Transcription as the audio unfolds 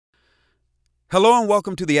Hello and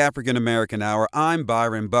welcome to the African American Hour. I'm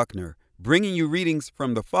Byron Buckner, bringing you readings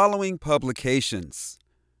from the following publications: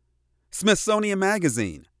 Smithsonian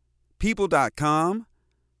Magazine, People.com,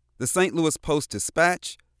 the St. Louis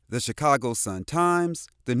Post-Dispatch, the Chicago Sun-Times,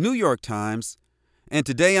 the New York Times, and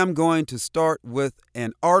today I'm going to start with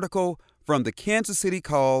an article from the Kansas City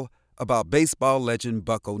Call about baseball legend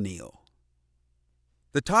Buck O'Neil.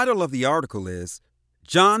 The title of the article is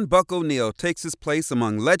John Buck O'Neil Takes His Place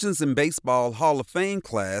Among Legends in Baseball Hall of Fame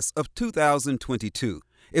Class of 2022.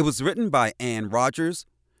 It was written by Ann Rogers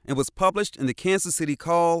and was published in the Kansas City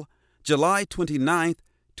Call, July 29,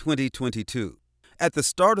 2022. At the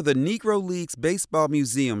start of the Negro Leagues Baseball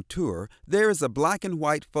Museum tour, there is a black and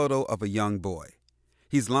white photo of a young boy.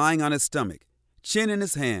 He's lying on his stomach, chin in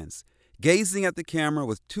his hands, gazing at the camera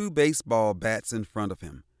with two baseball bats in front of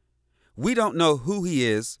him. We don't know who he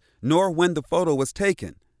is, nor when the photo was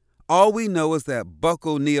taken. All we know is that Buck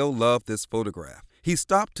O'Neil loved this photograph. He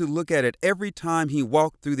stopped to look at it every time he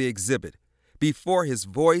walked through the exhibit, before his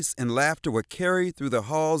voice and laughter would carry through the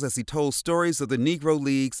halls as he told stories of the Negro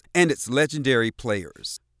Leagues and its legendary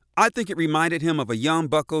players. I think it reminded him of a young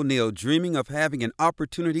Buck O'Neil dreaming of having an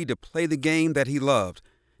opportunity to play the game that he loved.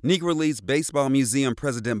 Negro Leagues Baseball Museum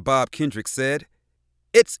President Bob Kendrick said,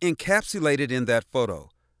 "It's encapsulated in that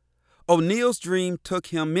photo." O'Neil's dream took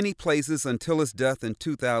him many places until his death in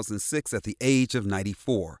 2006 at the age of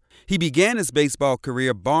 94. He began his baseball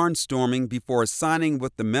career barnstorming before signing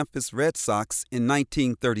with the Memphis Red Sox in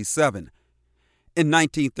 1937. In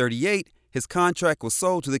 1938, his contract was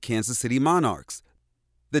sold to the Kansas City Monarchs,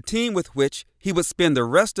 the team with which he would spend the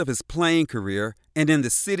rest of his playing career and in the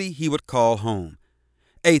city he would call home.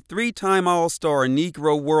 A three-time All-Star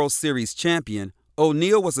Negro World Series champion,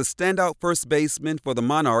 O'Neil was a standout first baseman for the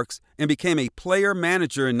Monarchs and became a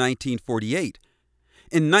player-manager in 1948.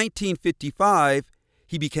 In 1955,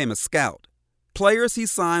 he became a scout. Players he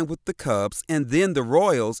signed with the Cubs and then the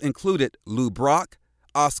Royals included Lou Brock,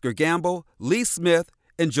 Oscar Gamble, Lee Smith,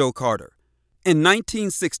 and Joe Carter. In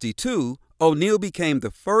 1962, O'Neil became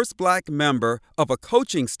the first black member of a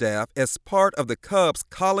coaching staff as part of the Cubs'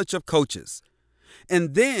 College of Coaches.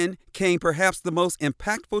 And then came perhaps the most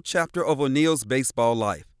impactful chapter of O'Neil's baseball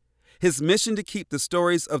life, his mission to keep the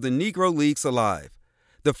stories of the Negro Leagues alive.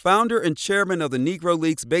 The founder and chairman of the Negro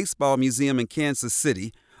Leagues Baseball Museum in Kansas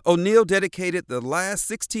City, O'Neil dedicated the last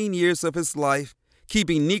 16 years of his life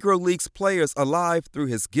keeping Negro Leagues players alive through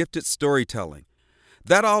his gifted storytelling.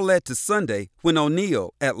 That all led to Sunday when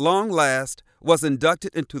O'Neil, at long last, was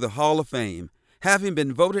inducted into the Hall of Fame, having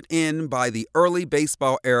been voted in by the early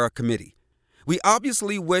baseball era committee. "We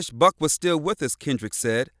obviously wish Buck was still with us," Kendrick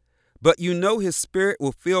said, "but you know his spirit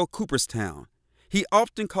will fill Cooperstown." He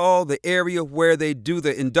often called the area where they do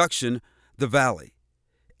the induction the Valley.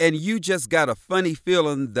 And you just got a funny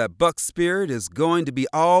feeling that Buck's spirit is going to be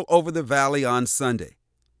all over the Valley on Sunday.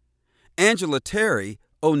 Angela Terry,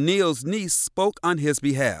 O'Neil's niece, spoke on his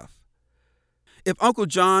behalf. "If Uncle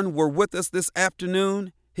John were with us this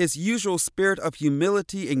afternoon, his usual spirit of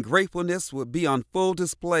humility and gratefulness would be on full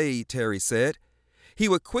display," Terry said. "He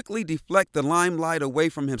would quickly deflect the limelight away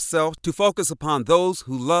from himself to focus upon those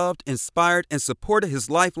who loved, inspired, and supported his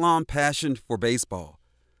lifelong passion for baseball."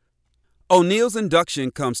 O'Neil's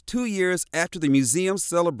induction comes 2 years after the museum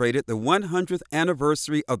celebrated the 100th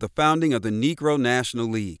anniversary of the founding of the Negro National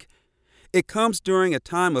League. It comes during a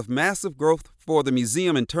time of massive growth for the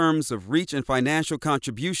museum in terms of reach and financial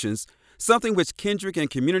contributions, something which Kendrick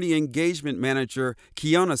and Community Engagement Manager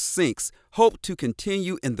Kiona Sinks hope to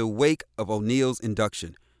continue in the wake of O'Neil's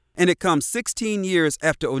induction. And it comes 16 years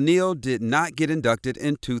after O'Neil did not get inducted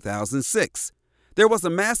in 2006. There was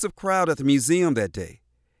a massive crowd at the museum that day.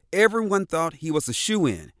 Everyone thought he was a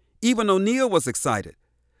shoo-in. Even O'Neil was excited.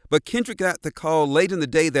 But Kendrick got the call late in the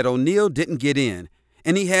day that O'Neil didn't get in,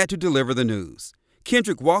 and he had to deliver the news.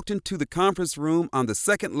 Kendrick walked into the conference room on the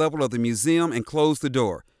second level of the museum and closed the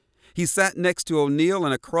door. He sat next to O'Neil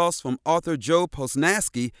and across from author Joe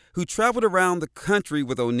Posnanski, who traveled around the country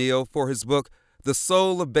with O'Neil for his book, The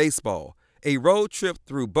Soul of Baseball, a road trip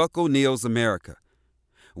through Buck O'Neil's America.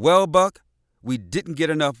 "Well, Buck, we didn't get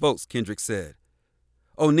enough votes," Kendrick said.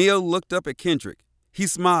 O'Neil looked up at Kendrick. He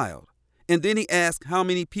smiled, and then he asked how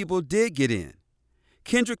many people did get in.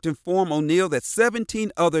 Kendrick informed O'Neil that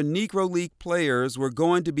 17 other Negro League players were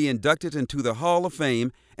going to be inducted into the Hall of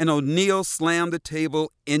Fame, and O'Neil slammed the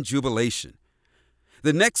table in jubilation.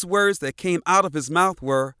 The next words that came out of his mouth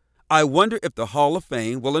were, "I wonder if the Hall of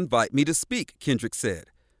Fame will invite me to speak," Kendrick said.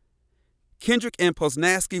 Kendrick and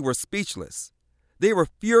Posnanski were speechless. They were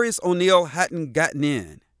furious O'Neil hadn't gotten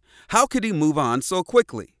in. How could he move on so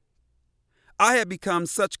quickly? I had become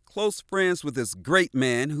such close friends with this great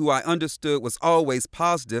man who I understood was always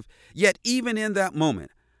positive, yet even in that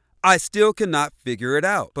moment, I still could not figure it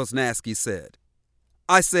out, Posnanski said.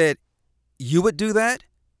 I said, "You would do that?"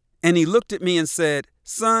 And he looked at me and said,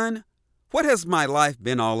 "Son, what has my life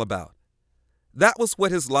been all about?" That was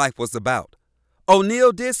what his life was about.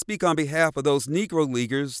 O'Neal did speak on behalf of those Negro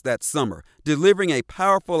Leaguers that summer, delivering a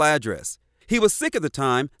powerful address. He was sick at the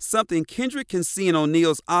time, something Kendrick can see in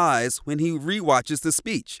O'Neal's eyes when he rewatches the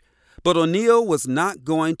speech. But O'Neal was not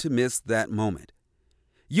going to miss that moment.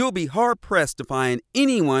 You'll be hard-pressed to find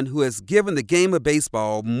anyone who has given the game of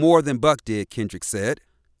baseball more than Buck did, Kendrick said.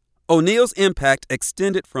 O'Neal's impact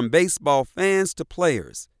extended from baseball fans to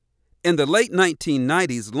players. In the late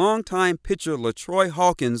 1990s, longtime pitcher LaTroy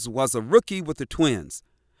Hawkins was a rookie with the Twins.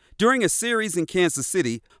 During a series in Kansas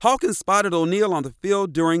City, Hawkins spotted O'Neal on the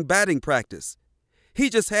field during batting practice. He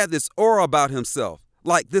just had this aura about himself,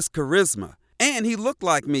 like this charisma. And he looked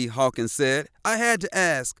like me, Hawkins said. I had to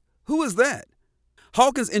ask, who is that?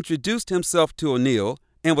 Hawkins introduced himself to O'Neal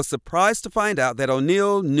and was surprised to find out that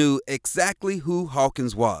O'Neal knew exactly who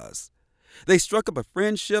Hawkins was. They struck up a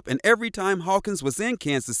friendship, and every time Hawkins was in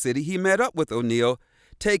Kansas City, he met up with O'Neal,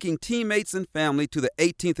 taking teammates and family to the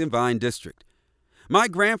 18th and Vine District. My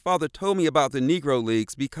grandfather told me about the Negro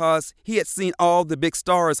Leagues because he had seen all the big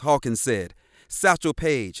stars, Hawkins said, Satchel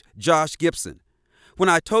Paige, Josh Gibson. When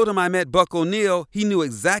I told him I met Buck O'Neal, he knew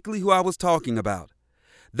exactly who I was talking about.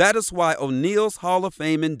 That is why O'Neal's Hall of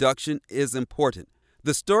Fame induction is important.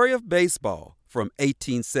 The story of baseball, from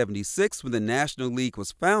 1876 when the National League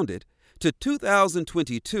was founded to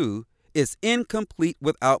 2022, is incomplete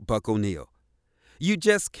without Buck O'Neal. You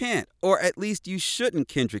just can't, or at least you shouldn't,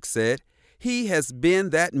 Kendrick said. He has been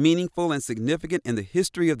that meaningful and significant in the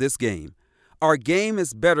history of this game. Our game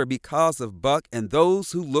is better because of Buck and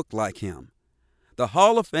those who look like him. The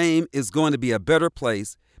Hall of Fame is going to be a better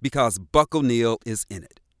place because Buck O'Neal is in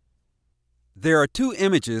it. There are two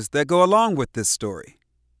images that go along with this story.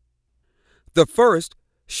 The first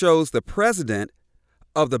shows the president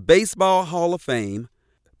of the Baseball Hall of Fame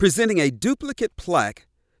presenting a duplicate plaque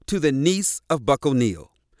to the niece of Buck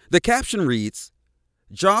O'Neal. The caption reads,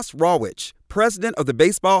 "Josh Rawitch, president of the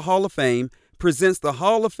Baseball Hall of Fame, presents the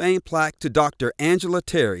Hall of Fame plaque to Dr. Angela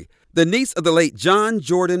Terry, the niece of the late John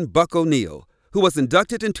Jordan Buck O'Neal, who was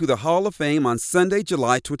inducted into the Hall of Fame on Sunday,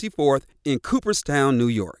 July 24th in Cooperstown, New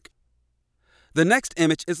York." The next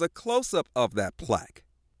image is a close-up of that plaque.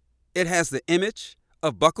 It has the image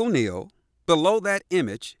of Buck O'Neal. Below that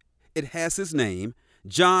image, it has his name,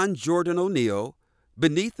 John Jordan O'Neal.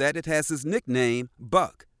 Beneath that, it has his nickname,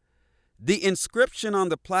 Buck. The inscription on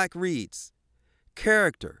the plaque reads,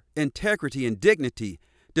 "Character, integrity, and dignity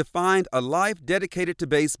defined a life dedicated to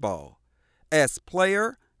baseball. As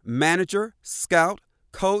player, manager, scout,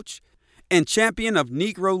 coach, and champion of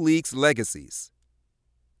Negro League's legacies.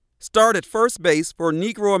 Starred at first base for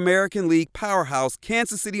Negro American League powerhouse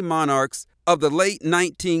Kansas City Monarchs of the late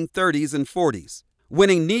 1930s and 40s,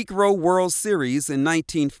 winning Negro World Series in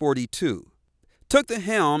 1942. Took the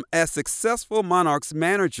helm as successful Monarchs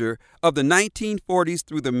manager of the 1940s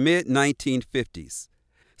through the mid-1950s.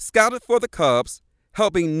 Scouted for the Cubs,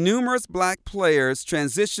 helping numerous black players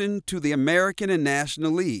transition to the American and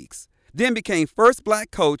National Leagues. Then became first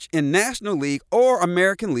black coach in National League or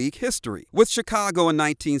American League history with Chicago in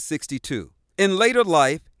 1962. In later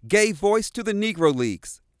life, gave voice to the Negro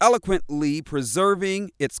Leagues, eloquently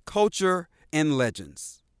preserving its culture and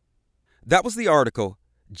legends. That was the article.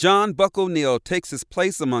 John Buck O'Neal takes his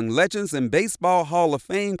place among legends in Baseball Hall of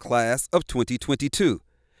Fame class of 2022.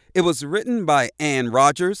 It was written by Ann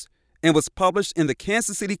Rogers and was published in the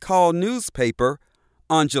Kansas City Call newspaper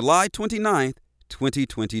on July 29,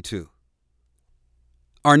 2022.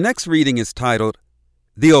 Our next reading is titled,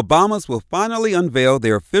 "The Obamas Will Finally Unveil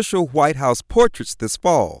Their Official White House Portraits This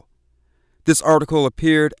Fall." This article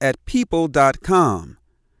appeared at people.com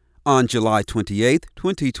on July 28,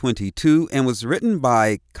 2022, and was written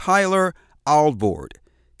by Kyler Alvord,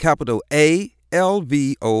 capital A-L-V-O-R-D.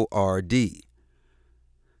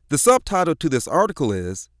 The subtitle to this article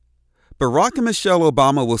is, "Barack and Michelle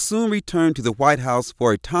Obama will soon return to the White House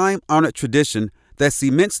for a time-honored tradition that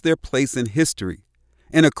cements their place in history.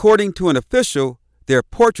 And according to an official, their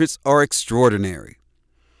portraits are extraordinary."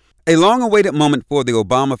 A long-awaited moment for the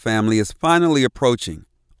Obama family is finally approaching.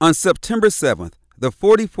 On September 7th, the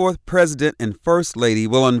 44th President and First Lady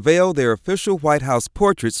will unveil their official White House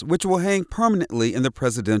portraits, which will hang permanently in the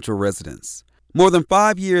presidential residence. More than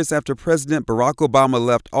 5 years after President Barack Obama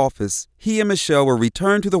left office, he and Michelle will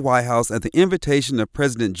return to the White House at the invitation of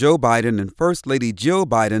President Joe Biden and First Lady Jill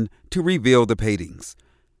Biden to reveal the paintings.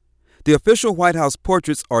 The official White House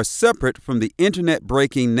portraits are separate from the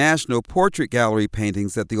internet-breaking National Portrait Gallery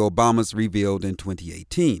paintings that the Obamas revealed in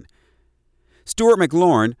 2018. Stuart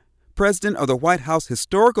McLaurin, president of the White House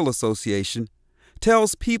Historical Association,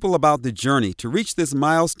 tells people about the journey to reach this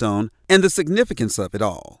milestone and the significance of it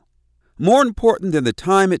all. More important than the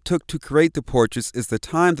time it took to create the portraits is the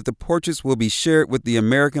time that the portraits will be shared with the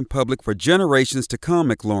American public for generations to come,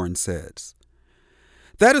 McLaurin says.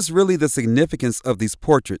 That is really the significance of these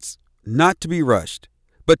portraits, not to be rushed,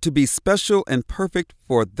 but to be special and perfect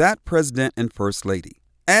for that president and first lady.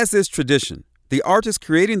 As is tradition, the artists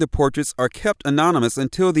creating the portraits are kept anonymous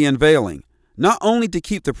until the unveiling, not only to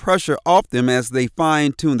keep the pressure off them as they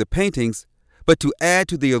fine-tune the paintings, but to add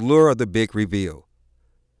to the allure of the big reveal.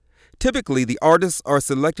 Typically, the artists are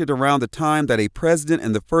selected around the time that a president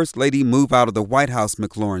and the first lady move out of the White House,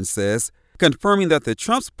 McLaurin says, confirming that the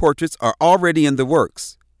Trump's portraits are already in the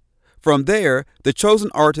works. From there, the chosen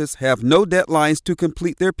artists have no deadlines to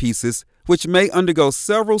complete their pieces, which may undergo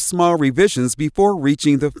several small revisions before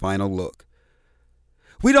reaching the final look.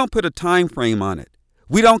 We don't put a time frame on it.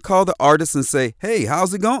 We don't call the artist and say, "Hey,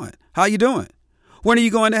 how's it going? How you doing? When are you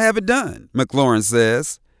going to have it done?" McLaurin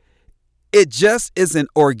says. It just is an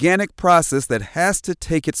organic process that has to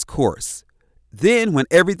take its course. Then, when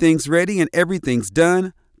everything's ready and everything's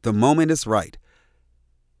done, the moment is right.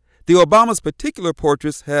 The Obama's particular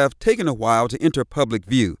portraits have taken a while to enter public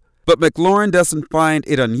view, but McLaurin doesn't find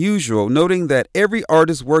it unusual, noting that every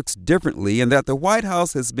artist works differently and that the White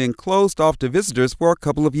House has been closed off to visitors for a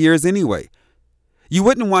couple of years anyway. You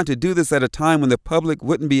wouldn't want to do this at a time when the public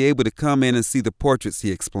wouldn't be able to come in and see the portraits,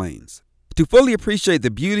 he explains. To fully appreciate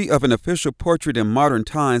the beauty of an official portrait in modern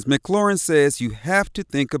times, McLaurin says you have to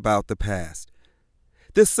think about the past.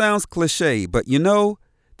 This sounds cliche, but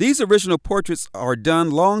these original portraits are done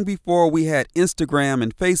long before we had Instagram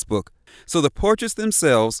and Facebook, so the portraits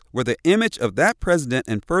themselves were the image of that president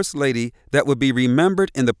and first lady that would be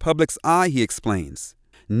remembered in the public's eye, he explains.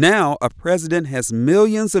 Now, a president has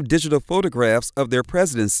millions of digital photographs of their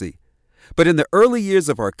presidency, but in the early years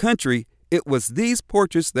of our country, it was these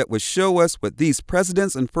portraits that would show us what these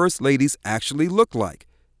presidents and first ladies actually look like.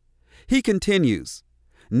 He continues,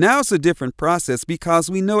 now it's a different process because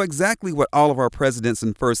we know exactly what all of our presidents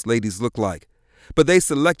and first ladies look like, but they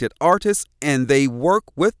selected artists and they work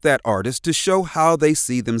with that artist to show how they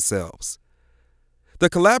see themselves. The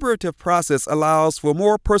collaborative process allows for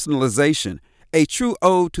more personalization, a true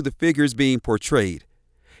ode to the figures being portrayed.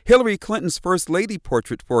 Hillary Clinton's First Lady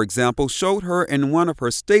portrait, for example, showed her in one of her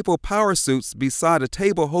staple power suits beside a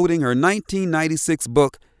table holding her 1996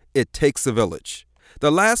 book, It Takes a Village.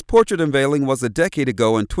 The last portrait unveiling was a decade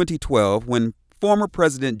ago in 2012 when former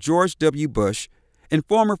President George W. Bush and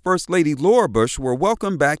former First Lady Laura Bush were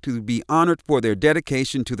welcomed back to be honored for their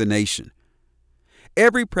dedication to the nation.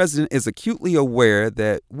 Every president is acutely aware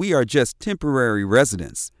that we are just temporary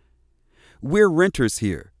residents. We're renters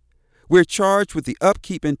here. We're charged with the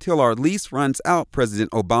upkeep until our lease runs out,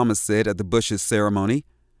 President Obama said at the Bush's ceremony.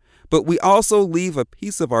 But we also leave a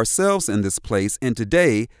piece of ourselves in this place, and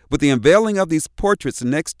today, with the unveiling of these portraits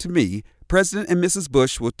next to me, President and Mrs.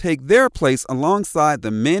 Bush will take their place alongside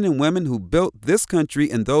the men and women who built this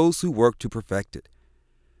country and those who worked to perfect it.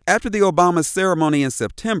 After the Obama ceremony in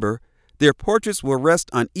September, their portraits will rest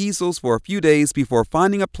on easels for a few days before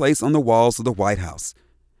finding a place on the walls of the White House.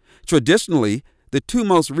 Traditionally, the two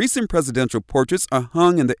most recent presidential portraits are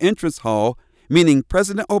hung in the entrance hall, meaning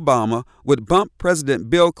President Obama would bump President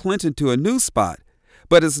Bill Clinton to a new spot,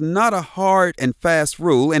 but it's not a hard and fast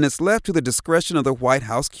rule, and it's left to the discretion of the White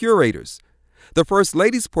House curators. The First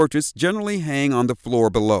Lady's portraits generally hang on the floor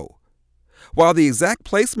below. While the exact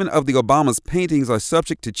placement of the Obama's paintings are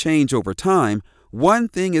subject to change over time, one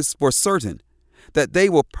thing is for certain, that they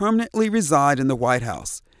will permanently reside in the White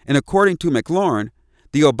House, and according to McLaurin,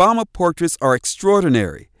 the Obama portraits are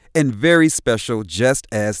extraordinary and very special just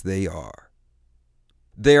as they are.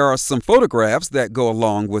 There are some photographs that go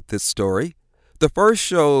along with this story. The first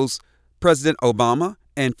shows President Obama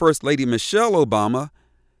and First Lady Michelle Obama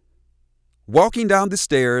walking down the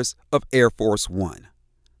stairs of Air Force One.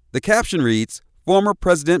 The caption reads, former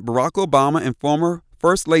President Barack Obama and former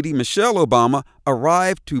First Lady Michelle Obama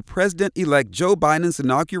arrived to President-elect Joe Biden's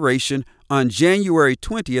inauguration on January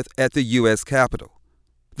 20th at the U.S. Capitol.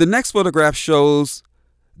 The next photograph shows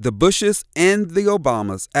the Bushes and the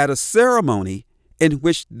Obamas at a ceremony in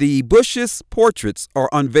which the Bushes' portraits are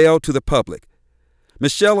unveiled to the public.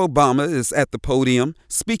 Michelle Obama is at the podium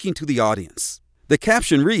speaking to the audience. The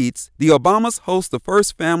caption reads, the Obamas host the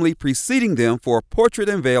first family preceding them for a portrait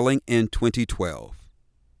unveiling in 2012.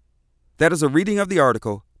 That is a reading of the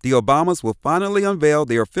article. The Obamas will finally unveil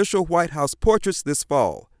their official White House portraits this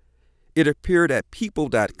fall. It appeared at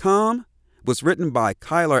People.com, was written by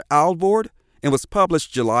Kyler Alvord, and was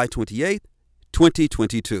published July 28,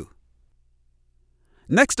 2022.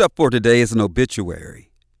 Next up for today is an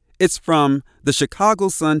obituary. It's from the Chicago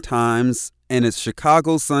Sun-Times and its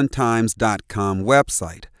chicagosuntimes.com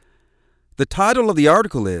website. The title of the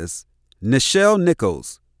article is Nichelle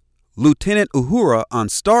Nichols, Lieutenant Uhura on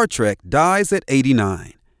Star Trek dies at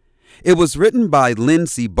 89. It was written by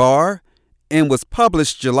Lindsay Barr and was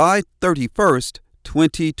published July 31st,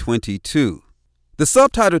 2022. The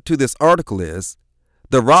subtitle to this article is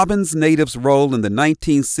The Robbins Native's Role in the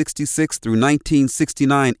 1966 through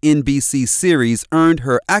 1969 NBC series earned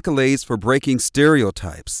her accolades for breaking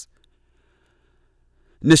stereotypes.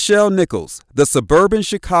 Nichelle Nichols, the suburban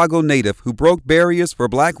Chicago native who broke barriers for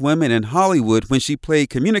black women in Hollywood when she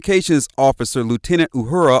played communications officer Lieutenant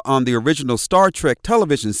Uhura on the original Star Trek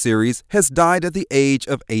television series, has died at the age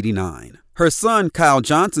of 89. Her son, Kyle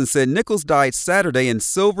Johnson, said Nichols died Saturday in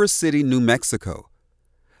Silver City, New Mexico.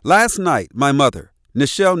 Last night, my mother,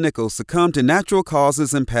 Nichelle Nichols, succumbed to natural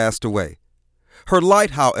causes and passed away. Her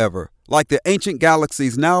light, however, like the ancient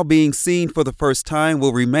galaxies now being seen for the first time,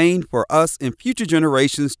 will remain for us and future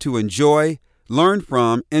generations to enjoy, learn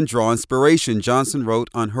from, and draw inspiration, Johnson wrote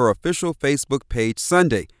on her official Facebook page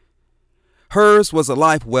Sunday. Hers was a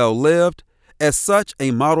life well lived, as such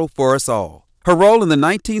a model for us all. Her role in the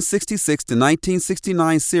 1966 to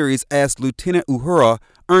 1969 series as Lieutenant Uhura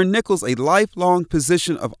earned Nichols a lifelong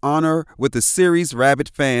position of honor with the series' rabid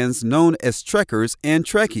fans known as Trekkers and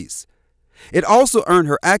Trekkies. It also earned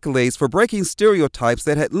her accolades for breaking stereotypes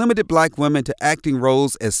that had limited black women to acting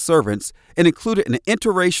roles as servants and included an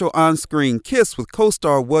interracial on-screen kiss with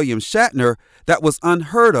co-star William Shatner that was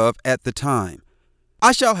unheard of at the time.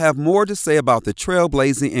 I shall have more to say about the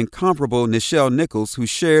trailblazing, incomparable Nichelle Nichols, who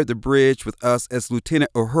shared the bridge with us as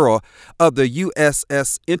Lieutenant Uhura of the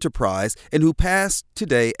USS Enterprise and who passed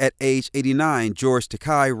today at age 89, George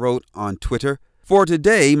Takei wrote on Twitter. For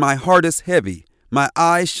today, my heart is heavy, my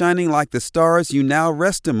eyes shining like the stars you now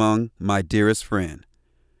rest among, my dearest friend.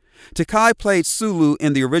 Takei played Sulu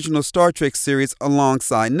in the original Star Trek series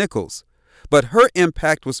alongside Nichols, but her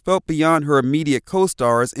impact was felt beyond her immediate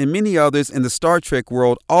co-stars, and many others in the Star Trek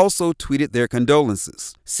world also tweeted their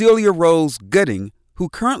condolences. Celia Rose Gooding, who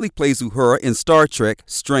currently plays Uhura in Star Trek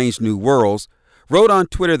Strange New Worlds, wrote on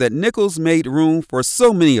Twitter that Nichols made room for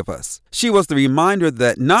so many of us. She was the reminder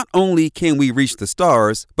that not only can we reach the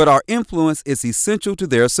stars, but our influence is essential to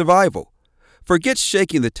their survival. Forget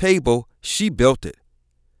shaking the table, she built it.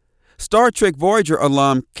 Star Trek Voyager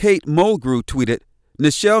alum Kate Mulgrew tweeted,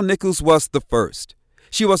 Nichelle Nichols was the first.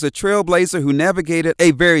 She was a trailblazer who navigated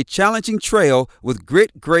a very challenging trail with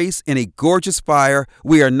grit, grace, and a gorgeous fire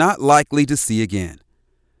we are not likely to see again.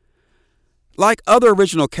 Like other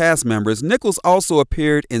original cast members, Nichols also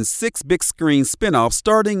appeared in 6 big-screen spin-offs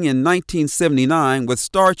starting in 1979 with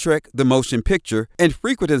Star Trek The Motion Picture and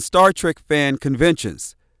frequented Star Trek fan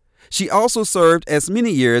conventions. She also served as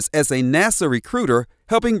many years as a NASA recruiter,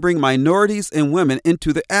 helping bring minorities and women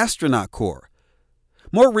into the astronaut corps.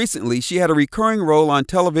 More recently, she had a recurring role on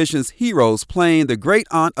television's Heroes, playing the great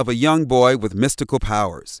aunt of a young boy with mystical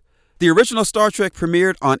powers. The original Star Trek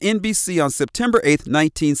premiered on NBC on September 8,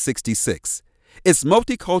 1966. Its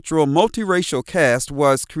multicultural, multiracial cast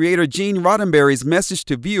was creator Gene Roddenberry's message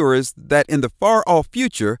to viewers that in the far-off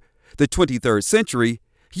future, the 23rd century,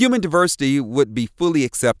 human diversity would be fully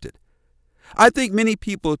accepted. I think many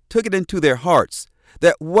people took it into their hearts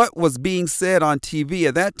that what was being said on TV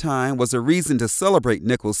at that time was a reason to celebrate,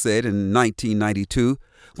 Nichols said in 1992,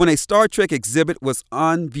 when a Star Trek exhibit was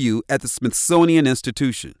on view at the Smithsonian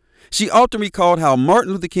Institution. She often recalled how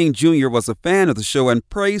Martin Luther King Jr. was a fan of the show and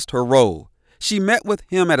praised her role. She met with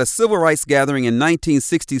him at a civil rights gathering in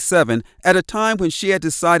 1967 at a time when she had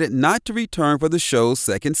decided not to return for the show's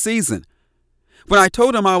second season. When I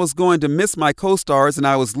told him I was going to miss my co-stars and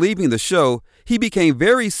I was leaving the show, he became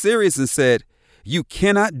very serious and said, "You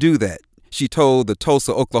cannot do that," she told the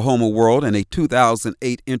Tulsa, Oklahoma World in a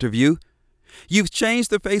 2008 interview. "You've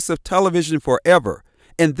changed the face of television forever,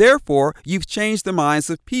 and therefore you've changed the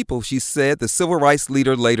minds of people," she said, the civil rights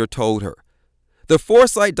leader later told her. "The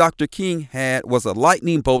foresight Dr. King had was a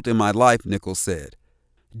lightning bolt in my life," Nichols said.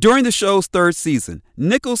 During the show's 3rd season,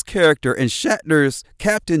 Nichols' character and Shatner's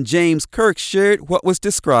Captain James Kirk shared what was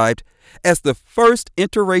described as the first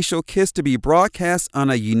interracial kiss to be broadcast on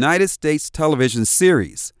a United States television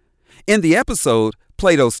series. In the episode,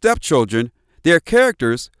 Plato's Stepchildren, their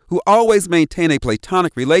characters, who always maintain a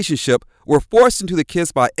platonic relationship, were forced into the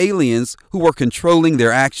kiss by aliens who were controlling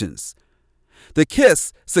their actions. The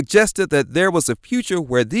kiss suggested that there was a future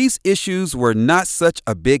where these issues were not such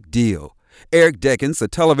a big deal. Eric Deckens, a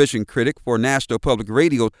television critic for National Public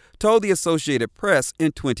Radio, told the Associated Press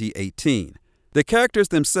in 2018. The characters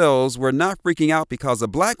themselves were not freaking out because a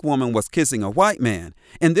black woman was kissing a white man.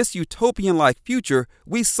 In this utopian-like future,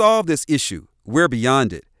 we solve this issue. We're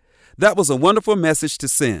beyond it. That was a wonderful message to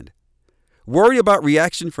send. Worried about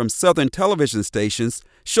reaction from Southern television stations,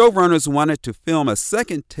 showrunners wanted to film a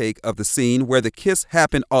second take of the scene where the kiss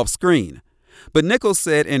happened off-screen. But Nichols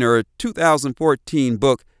said in her 2014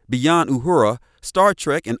 book, Beyond Uhura, Star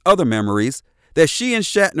Trek and Other Memories, that she and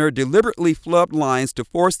Shatner deliberately flubbed lines to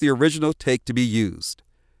force the original take to be used.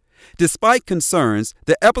 Despite concerns,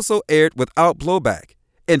 the episode aired without blowback.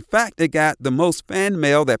 In fact, it got the most fan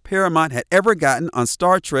mail that Paramount had ever gotten on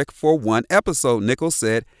Star Trek for one episode, Nichols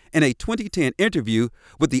said in a 2010 interview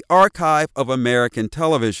with the Archive of American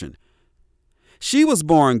Television. She was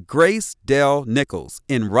born Grace Dell Nichols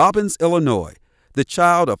in Robbins, Illinois, the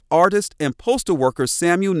child of artist and postal worker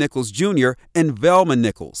Samuel Nichols Jr. and Velma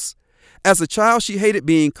Nichols. As a child, she hated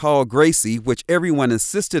being called Gracie, which everyone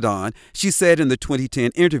insisted on, she said in the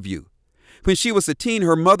 2010 interview. When she was a teen,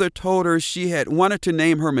 her mother told her she had wanted to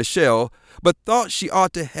name her Nichelle, but thought she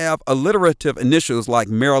ought to have alliterative initials like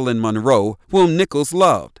Marilyn Monroe, whom Nichols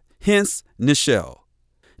loved, hence Nichelle.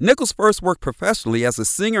 Nichols first worked professionally as a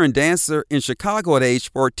singer and dancer in Chicago at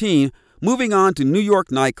age 14, moving on to New York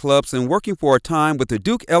nightclubs and working for a time with the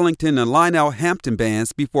Duke Ellington and Lionel Hampton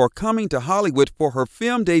bands before coming to Hollywood for her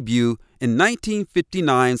film debut in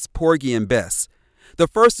 1959's Porgy and Bess, the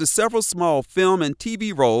first of several small film and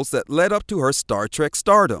TV roles that led up to her Star Trek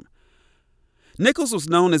stardom. Nichols was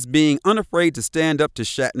known as being unafraid to stand up to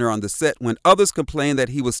Shatner on the set when others complained that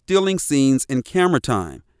he was stealing scenes and camera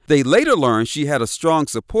time. They later learned she had a strong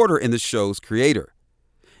supporter in the show's creator.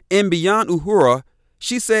 In Beyond Uhura,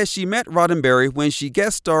 she says she met Roddenberry when she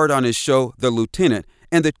guest starred on his show, The Lieutenant,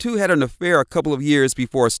 and the two had an affair a couple of years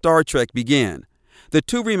before Star Trek began. The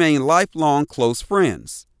two remained lifelong close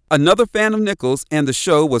friends. Another fan of Nichols and the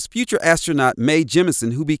show was future astronaut Mae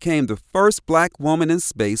Jemison, who became the first black woman in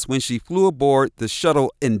space when she flew aboard the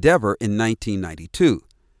shuttle Endeavour in 1992.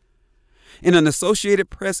 In an Associated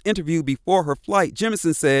Press interview before her flight,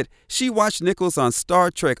 Jemison said she watched Nichols on Star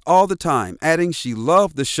Trek all the time, adding she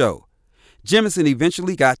loved the show. Jemison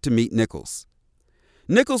eventually got to meet Nichols.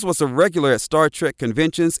 Nichols was a regular at Star Trek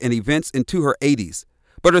conventions and events into her 80s,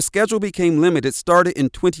 but her schedule became limited starting in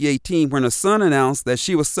 2018 when her son announced that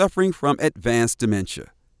she was suffering from advanced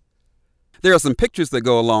dementia. There are some pictures that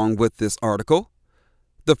go along with this article.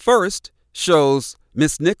 The first shows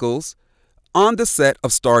Miss Nichols on the set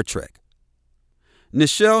of Star Trek.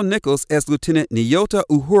 Nichelle Nichols as Lieutenant Nyota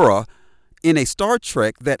Uhura in a Star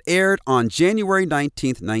Trek that aired on January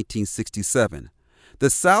 19, 1967. The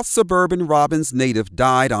South Suburban Robbins native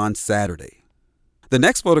died on Saturday. The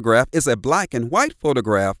next photograph is a black and white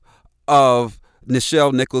photograph of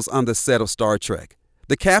Nichelle Nichols on the set of Star Trek.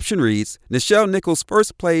 The caption reads, Nichelle Nichols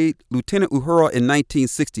first played Lieutenant Uhura in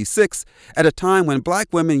 1966 at a time when black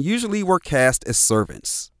women usually were cast as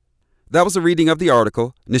servants. That was a reading of the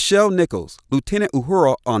article. Nichelle Nichols, Lieutenant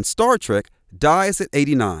Uhura on Star Trek, dies at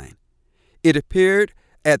 89. It appeared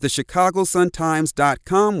at the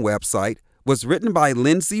ChicagoSunTimes.com website, was written by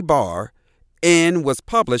Lindsay Barr, and was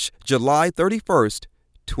published July 31st,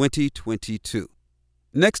 2022.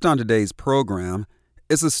 Next on today's program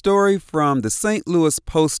is a story from the St. Louis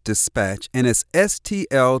Post-Dispatch and its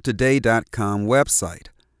STLtoday.com website.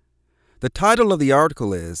 The title of the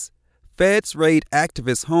article is Feds Raid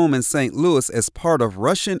Activist Home in St. Louis as Part of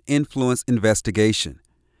Russian Influence Investigation.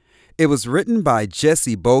 It was written by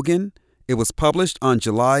Jesse Bogan. It was published on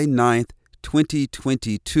July 9th,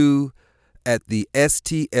 2022 at the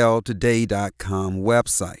STLtoday.com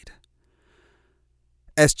website.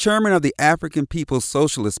 As chairman of the African People's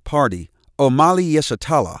Socialist Party, Omali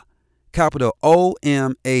Yeshitela, capital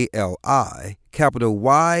O-M-A-L-I, capital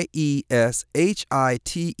Y-E-S-H-I-T-E-L-A,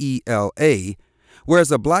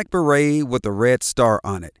 wears a black beret with a red star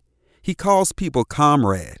on it. He calls people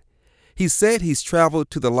comrade. He said he's traveled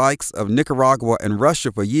to the likes of Nicaragua and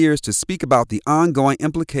Russia for years to speak about the ongoing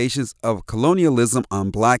implications of colonialism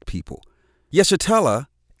on black people. Yeshitela,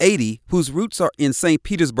 80, whose roots are in St.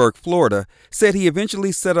 Petersburg, Florida, said he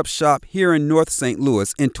eventually set up shop here in North St.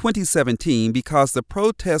 Louis in 2017 because the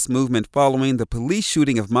protest movement following the police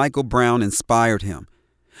shooting of Michael Brown inspired him.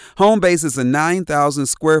 Home base is a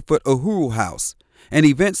 9,000-square-foot Uhuru house, an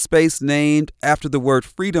event space named after the word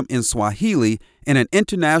freedom in Swahili and an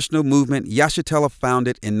international movement Yeshitela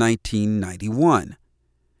founded in 1991.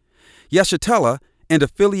 Yeshitela and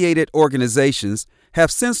affiliated organizations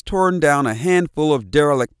have since torn down a handful of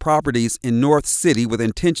derelict properties in North City with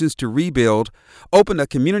intentions to rebuild, opened a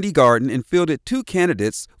community garden, and fielded 2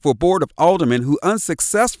 candidates for Board of Aldermen who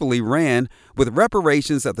unsuccessfully ran with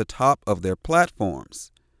reparations at the top of their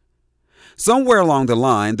platforms. Somewhere along the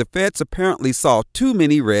line, the feds apparently saw too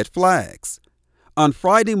many red flags. On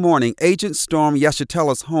Friday morning, agents stormed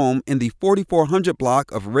Yeshitela's home in the 4400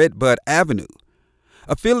 block of Redbud Avenue.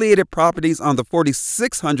 Affiliated properties on the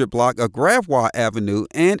 4600 block of Gravois Avenue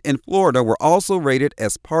and in Florida were also raided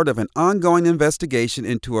as part of an ongoing investigation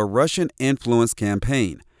into a Russian influence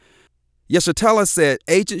campaign. Yeshitela said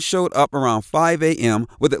agents showed up around 5 a.m.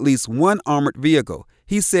 with at least 1 armored vehicle.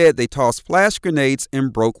 He said they tossed flash grenades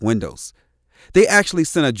and broke windows. They actually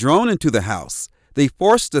sent a drone into the house. They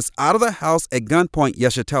forced us out of the house at gunpoint,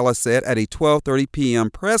 Yeshitela said at a 12:30 p.m.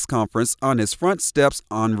 press conference on his front steps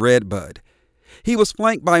on Redbud. He was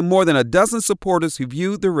flanked by more than a dozen supporters who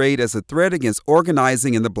viewed the raid as a threat against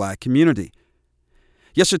organizing in the black community.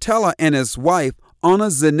 Yeshitela and his wife,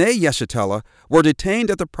 Ona Zene Yeshitela, were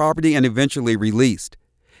detained at the property and eventually released.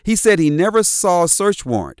 He said he never saw a search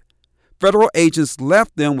warrant. Federal agents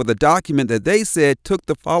left them with a document that they said took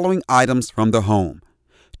the following items from the home: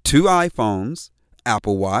 2 iPhones,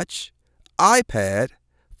 Apple Watch, iPad,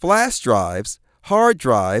 flash drives, hard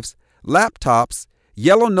drives, laptops,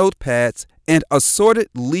 yellow notepads, and assorted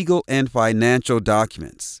legal and financial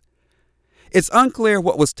documents. It's unclear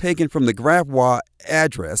what was taken from the Gravois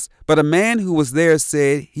address, but a man who was there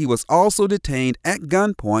said he was also detained at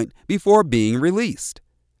gunpoint before being released.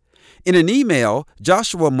 In an email,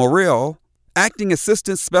 Joshua Morrell, acting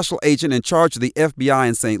assistant special agent in charge of the FBI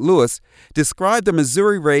in St. Louis, described the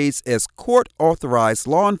Missouri raids as court-authorized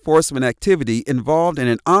law enforcement activity involved in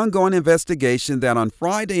an ongoing investigation that on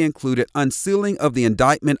Friday included unsealing of the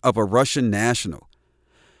indictment of a Russian national.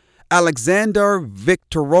 Alexander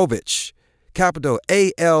Viktorovich, capital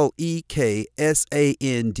Aleksandr,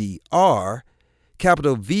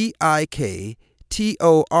 capital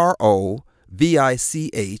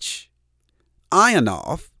Viktorovich,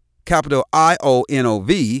 Ionov, capital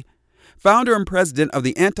IONOV, founder and president of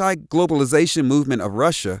the anti-globalization movement of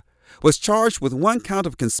Russia, was charged with 1 count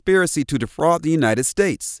of conspiracy to defraud the United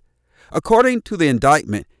States. According to the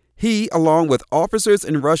indictment, he, along with officers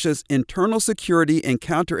in Russia's Internal Security and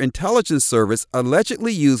Counterintelligence Service,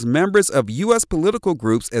 allegedly used members of U.S. political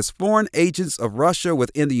groups as foreign agents of Russia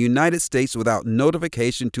within the United States without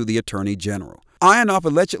notification to the Attorney General. Ionov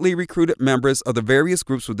allegedly recruited members of the various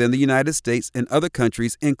groups within the United States and other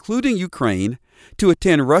countries, including Ukraine, to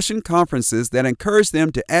attend Russian conferences that encouraged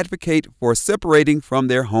them to advocate for separating from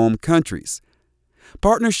their home countries.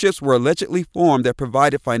 Partnerships were allegedly formed that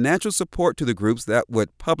provided financial support to the groups that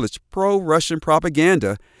would publish pro-Russian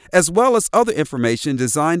propaganda, as well as other information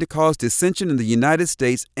designed to cause dissension in the United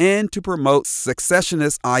States and to promote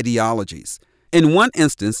secessionist ideologies. In one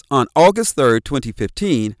instance, on August 3,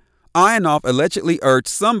 2015, Ionov allegedly urged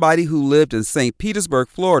somebody who lived in St. Petersburg,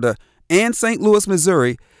 Florida, and St. Louis,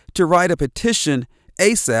 Missouri, to write a petition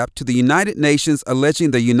ASAP to the United Nations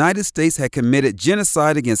alleging the United States had committed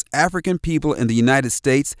genocide against African people in the United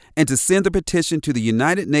States and to send the petition to the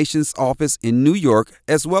United Nations office in New York,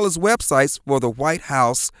 as well as websites for the White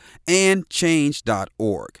House and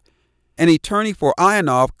change.org. An attorney for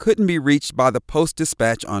Ionov couldn't be reached by the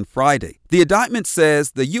Post-Dispatch on Friday. The indictment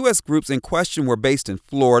says the U.S. groups in question were based in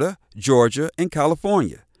Florida, Georgia, and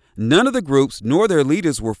California. None of the groups nor their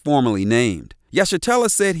leaders were formally named.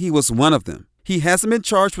 Yeshitela said he was one of them. He hasn't been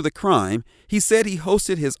charged with a crime. He said he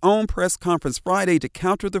hosted his own press conference Friday to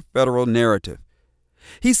counter the federal narrative.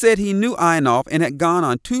 He said he knew Ionov and had gone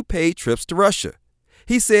on 2 paid trips to Russia.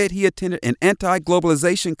 He said he attended an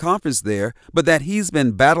anti-globalization conference there, but that he's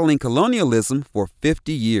been battling colonialism for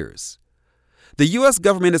 50 years. The U.S.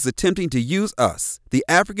 government is attempting to use us, the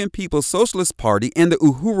African People's Socialist Party, and the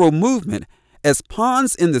Uhuru movement as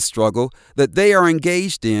pawns in the struggle that they are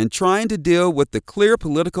engaged in trying to deal with the clear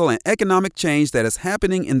political and economic change that is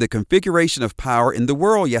happening in the configuration of power in the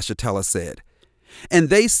world, Yeshitela said. And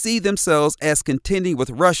they see themselves as contending with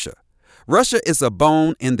Russia. Russia is a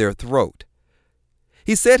bone in their throat.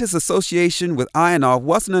 He said his association with Ionov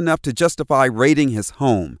wasn't enough to justify raiding his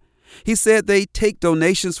home. He said they take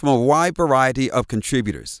donations from a wide variety of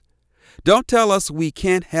contributors. Don't tell us we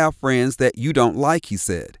can't have friends that you don't like, he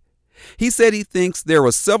said. He said he thinks there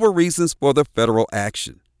were several reasons for the federal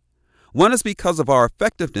action. One is because of our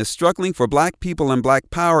effectiveness struggling for black people and black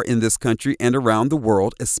power in this country and around the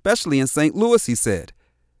world, especially in St. Louis, he said.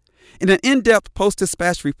 In an in-depth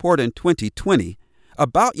Post-Dispatch report in 2020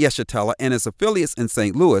 about Yeshitela and his affiliates in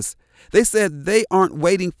St. Louis, they said they aren't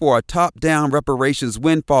waiting for a top-down reparations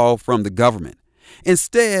windfall from the government.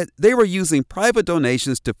 Instead, they were using private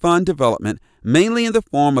donations to fund development, mainly in the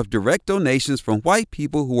form of direct donations from white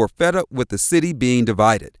people who were fed up with the city being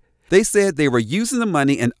divided. They said they were using the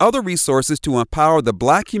money and other resources to empower the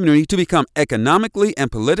black community to become economically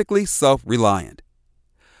and politically self-reliant.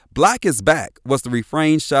 "Black is back" was the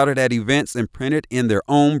refrain shouted at events and printed in their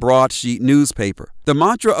own broadsheet newspaper. The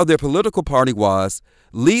mantra of their political party was,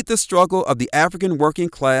 "Lead the struggle of the African working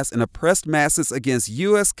class and oppressed masses against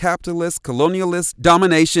U.S. capitalist, colonialist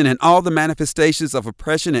domination and all the manifestations of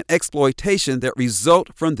oppression and exploitation that result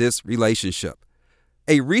from this relationship."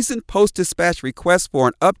 A recent Post-Dispatch request for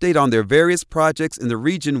an update on their various projects in the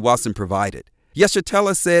region wasn't provided.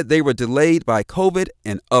 Nichelle said they were delayed by COVID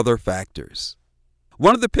and other factors.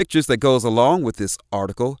 One of the pictures that goes along with this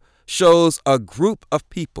article shows a group of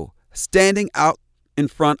people standing out in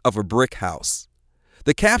front of a brick house.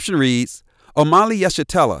 The caption reads, "Omali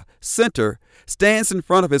Nichelle, Center, stands in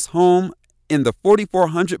front of his home in the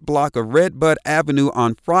 4400 block of Redbud Avenue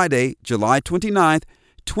on Friday, July 29,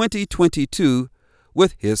 2022,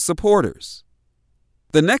 with his supporters."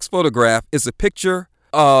 The next photograph is a picture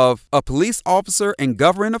of a police officer and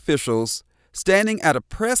government officials standing at a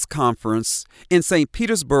press conference in St.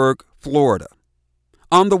 Petersburg, Florida.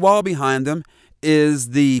 On the wall behind them is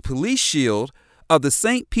the police shield of the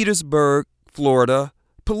St. Petersburg, Florida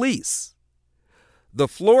Police. The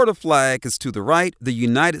Florida flag is to the right, the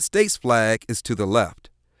United States flag is to the left.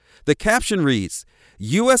 The caption reads,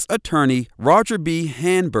 U.S. Attorney Roger B.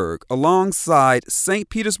 Handberg, alongside St.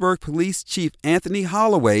 Petersburg Police Chief Anthony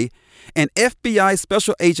Holloway and FBI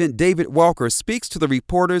Special Agent David Walker, speaks to the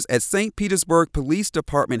reporters at St. Petersburg Police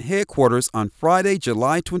Department headquarters on Friday,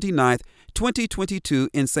 July 29, 2022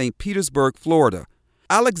 in St. Petersburg, Florida.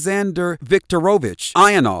 Alexander Viktorovich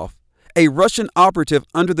Ionov, a Russian operative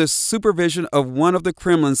under the supervision of one of the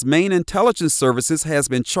Kremlin's main intelligence services, has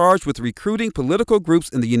been charged with recruiting political groups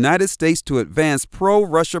in the United States to advance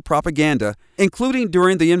pro-Russia propaganda, including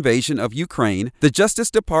during the invasion of Ukraine, the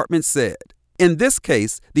Justice Department said. In this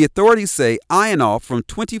case, the authorities say Ionov from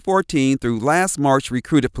 2014 through last March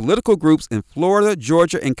recruited political groups in Florida,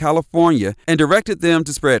 Georgia, and California and directed them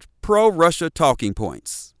to spread pro-Russia talking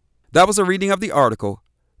points. That was a reading of the article,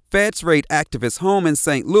 Feds Raid Activist Home in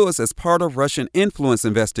St. Louis as part of Russian influence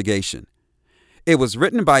investigation. It was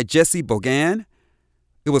written by Jesse Bogan.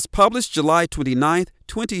 It was published July 29,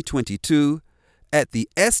 2022 at the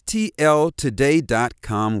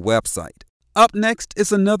stltoday.com website. Up next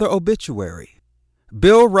is another obituary.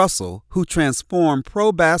 Bill Russell, who transformed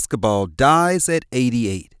pro basketball, dies at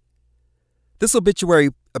 88. This obituary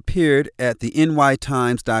appeared at the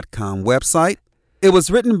nytimes.com website. It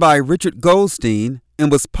was written by Richard Goldstein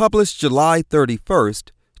and was published July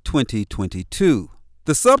 31st, 2022.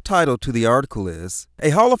 The subtitle to the article is, A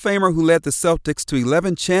Hall of Famer who led the Celtics to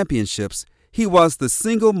 11 championships, he was the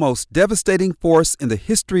single most devastating force in the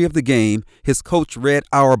history of the game, his coach Red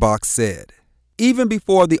Auerbach said. Even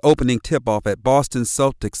before the opening tip-off at Boston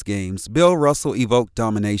Celtics games, Bill Russell evoked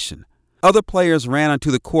domination. Other players ran onto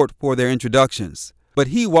the court for their introductions, but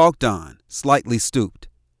he walked on, slightly stooped.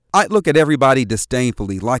 I'd look at everybody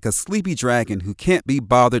disdainfully, like a sleepy dragon who can't be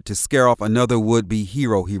bothered to scare off another would-be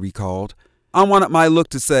hero, he recalled. I wanted my look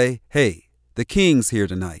to say, hey, the King's here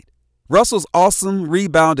tonight. Russell's awesome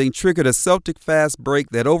rebounding triggered a Celtic fast break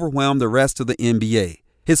that overwhelmed the rest of the NBA.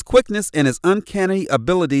 His quickness and his uncanny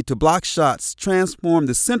ability to block shots transformed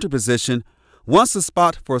the center position, once a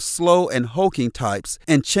spot for slow and hulking types,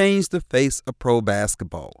 and changed the face of pro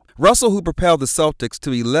basketball. Russell, who propelled the Celtics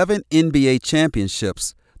to 11 NBA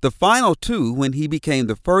championships, the final 2 when he became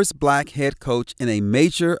the first black head coach in a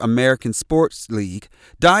major American sports league,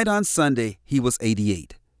 died on Sunday. He was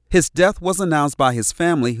 88. His death was announced by his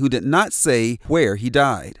family, who did not say where he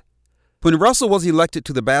died. When Russell was elected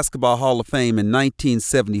to the Basketball Hall of Fame in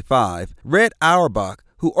 1975, Red Auerbach,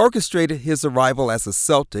 who orchestrated his arrival as a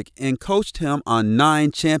Celtic and coached him on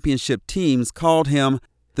 9 championship teams, called him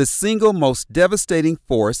the single most devastating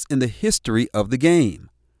force in the history of the game.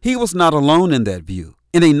 He was not alone in that view.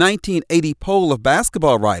 In a 1980 poll of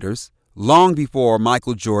basketball writers, long before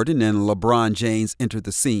Michael Jordan and LeBron James entered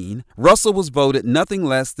the scene, Russell was voted nothing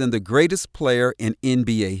less than the greatest player in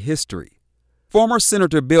NBA history. Former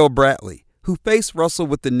Senator Bill Bradley, who faced Russell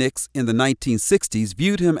with the Knicks in the 1960s,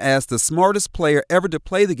 viewed him as the smartest player ever to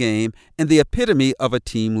play the game and the epitome of a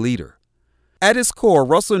team leader. At his core,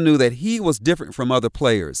 Russell knew that he was different from other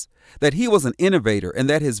players, that he was an innovator, and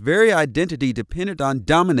that his very identity depended on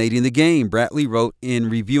dominating the game, Bradley wrote in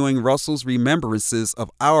reviewing Russell's remembrances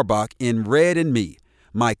of Auerbach in Red and Me,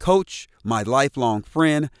 My Coach, My Lifelong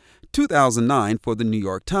Friend, 2009 for the New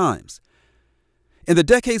York Times. In the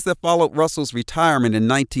decades that followed Russell's retirement in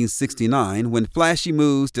 1969, when flashy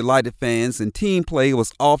moves delighted fans and team play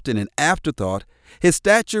was often an afterthought, his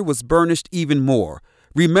stature was burnished even more,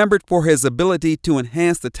 remembered for his ability to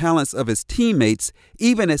enhance the talents of his teammates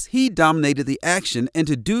even as he dominated the action and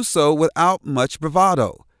to do so without much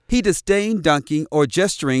bravado. He disdained dunking or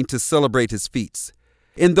gesturing to celebrate his feats.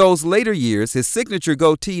 In those later years, his signature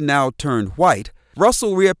goatee now turned white,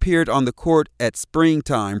 Russell reappeared on the court at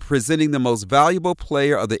springtime, presenting the most valuable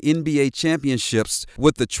player of the NBA championships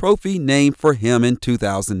with the trophy named for him in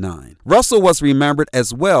 2009. Russell was remembered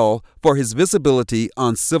as well for his visibility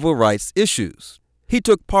on civil rights issues. He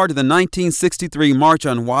took part in the 1963 March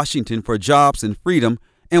on Washington for Jobs and Freedom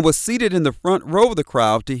and was seated in the front row of the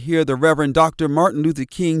crowd to hear the Reverend Dr. Martin Luther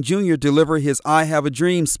King Jr. deliver his I Have a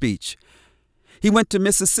Dream speech. He went to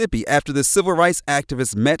Mississippi after the civil rights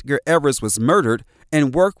activist Medgar Evers was murdered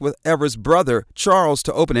and worked with Evers' brother Charles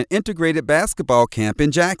to open an integrated basketball camp in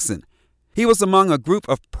Jackson. He was among a group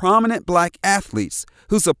of prominent black athletes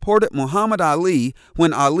who supported Muhammad Ali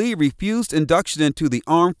when Ali refused induction into the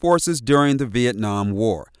armed forces during the Vietnam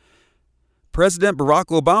War. President Barack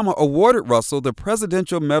Obama awarded Russell the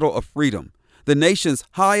Presidential Medal of Freedom, the nation's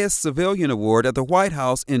highest civilian award, at the White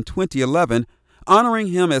House in 2011, honoring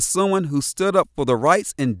him as someone who stood up for the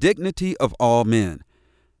rights and dignity of all men.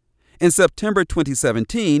 In September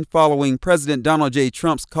 2017, following President Donald J.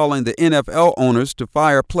 Trump's calling the NFL owners to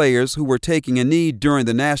fire players who were taking a knee during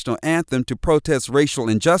the national anthem to protest racial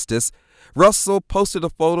injustice, Russell posted a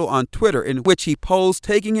photo on Twitter in which he posed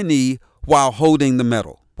taking a knee while holding the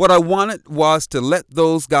medal. "What I wanted was to let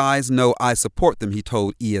those guys know I support them," he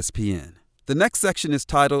told ESPN. The next section is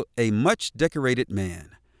titled A Much Decorated Man.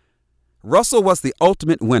 Russell was the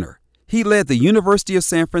ultimate winner. He led the University of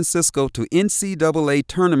San Francisco to NCAA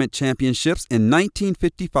tournament championships in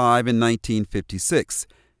 1955 and 1956.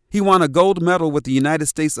 He won a gold medal with the United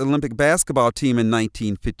States Olympic basketball team in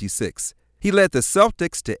 1956. He led the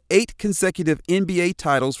Celtics to 8 consecutive NBA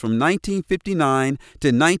titles from 1959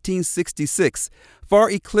 to 1966,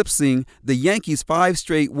 far eclipsing the Yankees' 5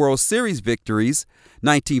 straight World Series victories,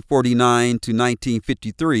 1949 to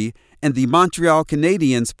 1953, and the Montreal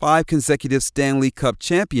Canadiens' 5 consecutive Stanley Cup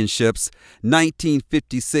championships,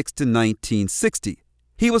 1956 to 1960.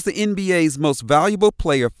 He was the NBA's most valuable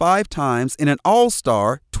player 5 times and an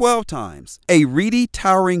All-Star 12 times. A reedy,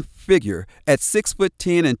 towering figure at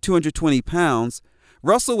 6'10" and 220 pounds,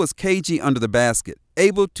 Russell was cagey under the basket,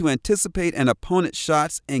 able to anticipate an opponent's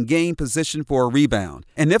shots and gain position for a rebound.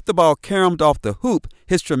 And if the ball caromed off the hoop,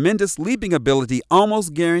 his tremendous leaping ability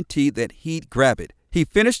almost guaranteed that he'd grab it. He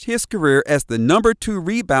finished his career as the number 2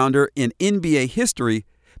 rebounder in NBA history,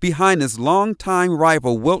 behind his longtime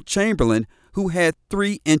rival Wilt Chamberlain, who had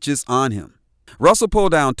 3 inches on him. Russell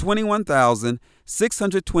pulled down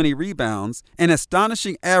 21,620 rebounds, an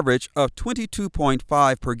astonishing average of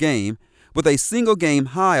 22.5 per game, with a single-game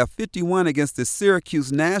high of 51 against the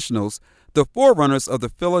Syracuse Nationals, the forerunners of the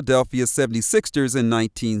Philadelphia 76ers in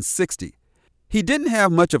 1960. He didn't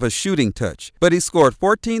have much of a shooting touch, but he scored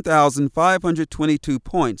 14,522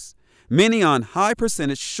 points, many on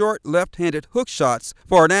high-percentage short left-handed hook shots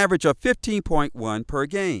for an average of 15.1 per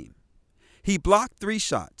game. He blocked 3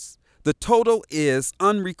 shots. The total is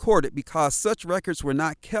unrecorded because such records were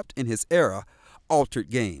not kept in his era, altered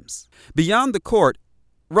games. Beyond the court,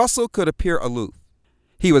 Russell could appear aloof.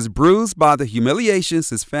 He was bruised by the humiliations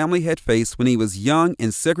his family had faced when he was young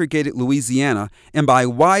in segregated Louisiana and by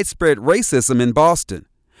widespread racism in Boston.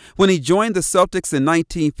 When he joined the Celtics in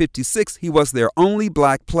 1956, he was their only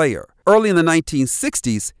black player. Early in the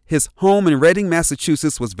 1960s, his home in Reading,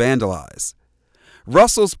 Massachusetts was vandalized.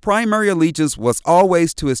 Russell's primary allegiance was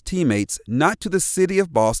always to his teammates, not to the city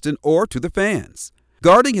of Boston or to the fans.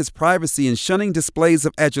 Guarding his privacy and shunning displays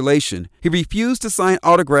of adulation, he refused to sign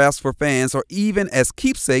autographs for fans or even as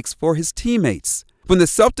keepsakes for his teammates. When the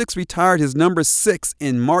Celtics retired his number 6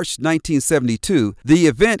 in March 1972, the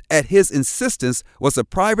event, at his insistence, was a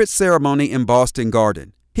private ceremony in Boston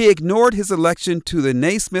Garden. He ignored his election to the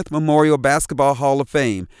Naismith Memorial Basketball Hall of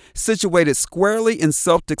Fame, situated squarely in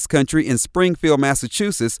Celtics country in Springfield,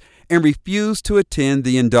 Massachusetts, and refused to attend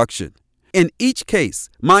the induction. In each case,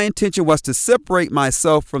 my intention was to separate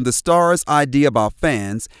myself from the Stars' idea about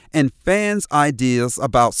fans and fans' ideas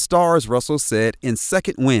about stars, Russell said in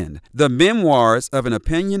Second Wind, The Memoirs of an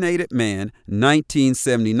Opinionated Man,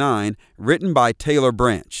 1979, written by Taylor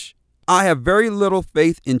Branch. I have very little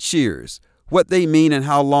faith in cheers, what they mean and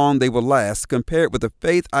how long they will last, compared with the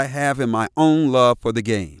faith I have in my own love for the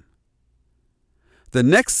game. The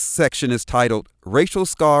next section is titled Racial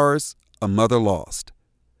Scars, A Mother Lost.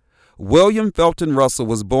 William Felton Russell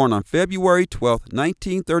was born on February 12,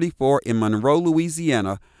 1934 in Monroe,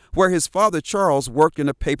 Louisiana, where his father Charles worked in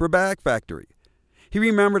a paper bag factory. He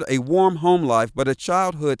remembered a warm home life but a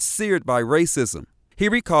childhood seared by racism. He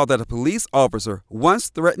recalled that a police officer once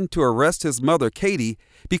threatened to arrest his mother, Katie,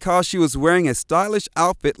 because she was wearing a stylish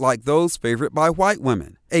outfit like those favored by white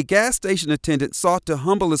women. A gas station attendant sought to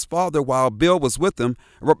humble his father while Bill was with him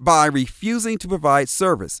by refusing to provide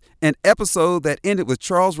service, an episode that ended with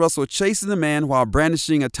Charles Russell chasing the man while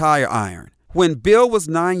brandishing a tire iron. When Bill was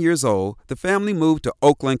 9 years old, the family moved to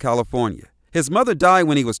Oakland, California. His mother died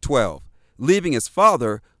when he was 12. Leaving his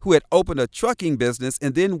father, who had opened a trucking business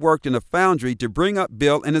and then worked in a foundry, to bring up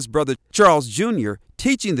Bill and his brother Charles Jr.,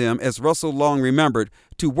 teaching them, as Russell long remembered,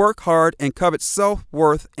 to work hard and covet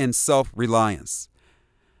self-worth and self-reliance.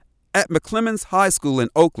 At McClemens High School in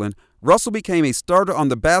Oakland, Russell became a starter on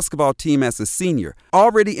the basketball team as a senior,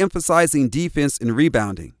 already emphasizing defense and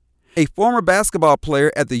rebounding. A former basketball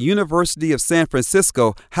player at the University of San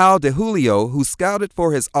Francisco, Hal DeJulio, who scouted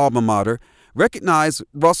for his alma mater, recognized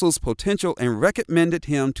Russell's potential and recommended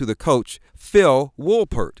him to the coach, Phil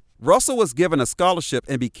Woolpert. Russell was given a scholarship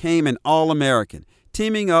and became an All-American,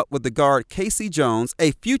 teaming up with the guard Casey Jones,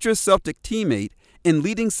 a future Celtic teammate, in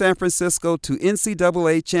leading San Francisco to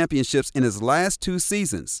NCAA championships in his last 2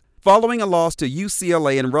 seasons. Following a loss to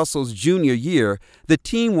UCLA in Russell's junior year, the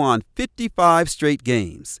team won 55 straight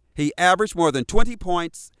games. He averaged more than 20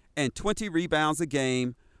 points and 20 rebounds a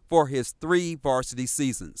game for his 3 varsity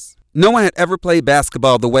seasons. No one had ever played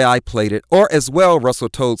basketball the way I played it, or as well, Russell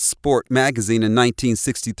told Sport magazine in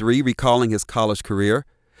 1963, recalling his college career.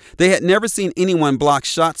 They had never seen anyone block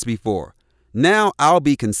shots before. Now I'll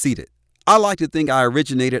be conceited. I like to think I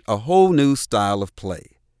originated a whole new style of play.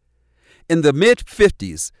 In the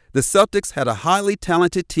mid-50s, the Celtics had a highly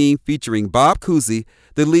talented team featuring Bob Cousy,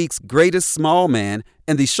 the league's greatest small man,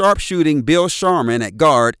 and the sharpshooting Bill Sharman at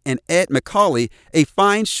guard, and Ed McCauley, a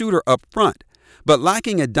fine shooter up front. But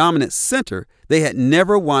lacking a dominant center, they had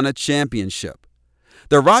never won a championship.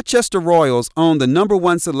 The Rochester Royals owned the number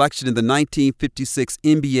 1 selection in the 1956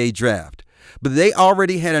 NBA draft, but they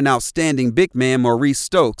already had an outstanding big man, Maurice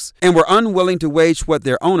Stokes, and were unwilling to wage what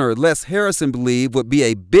their owner, Les Harrison, believed would be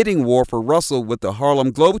a bidding war for Russell with the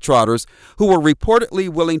Harlem Globetrotters, who were reportedly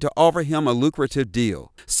willing to offer him a lucrative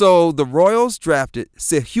deal. So the Royals drafted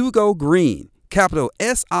Sehugo Green, capital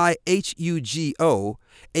Sihugo,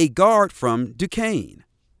 a guard from Duquesne.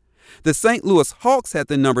 The St. Louis Hawks had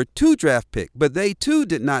the number 2 draft pick, but they too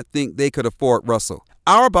did not think they could afford Russell.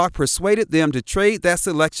 Auerbach persuaded them to trade that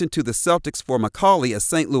selection to the Celtics for McCauley, a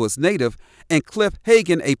St. Louis native, and Cliff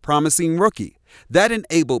Hagan, a promising rookie. That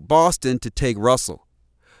enabled Boston to take Russell.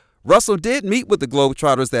 Russell did meet with the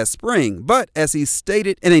Globetrotters that spring, but as he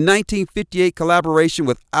stated in a 1958 collaboration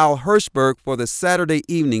with Al Hirschberg for the Saturday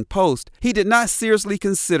Evening Post, he did not seriously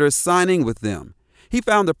consider signing with them. He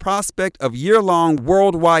found the prospect of year-long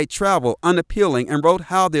worldwide travel unappealing and wrote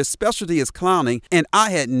how their specialty is clowning, and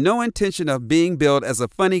I had no intention of being billed as a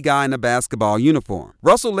funny guy in a basketball uniform.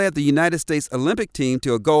 Russell led the United States Olympic team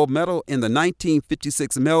to a gold medal in the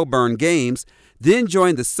 1956 Melbourne Games, then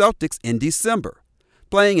joined the Celtics in December.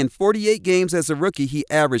 Playing in 48 games as a rookie, he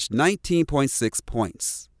averaged 19.6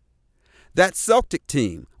 points. That Celtic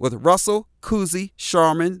team, with Russell, Cousy,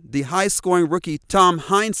 Sharman, the high-scoring rookie Tom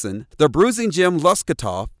Heinsohn, the bruising Jim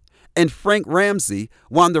Luskatoff, and Frank Ramsey,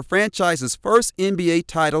 won the franchise's first NBA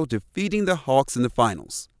title, defeating the Hawks in the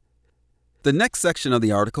finals. The next section of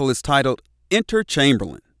the article is titled, Enter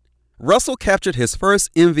Chamberlain. Russell captured his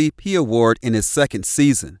first MVP award in his second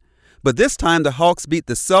season, but this time the Hawks beat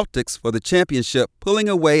the Celtics for the championship, pulling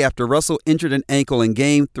away after Russell injured an ankle in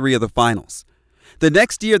Game 3 of the finals. The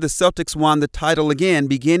next year, the Celtics won the title again,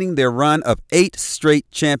 beginning their run of 8 straight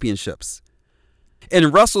championships.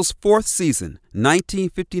 In Russell's 4th season,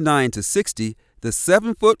 1959-60, the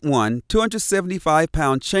 7'1",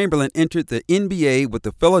 275-pound Chamberlain entered the NBA with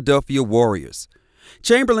the Philadelphia Warriors.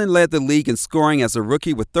 Chamberlain led the league in scoring as a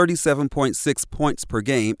rookie with 37.6 points per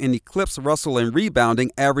game and eclipsed Russell in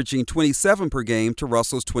rebounding, averaging 27 per game to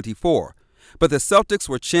Russell's 24. But the Celtics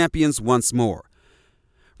were champions once more.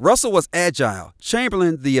 Russell was agile,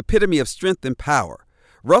 Chamberlain the epitome of strength and power.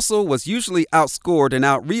 Russell was usually outscored and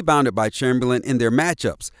out-rebounded by Chamberlain in their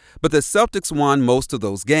matchups, but the Celtics won most of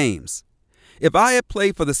those games. If I had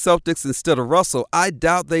played for the Celtics instead of Russell, I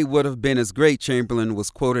doubt they would have been as great, Chamberlain was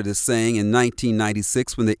quoted as saying in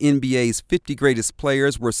 1996 when the NBA's 50 greatest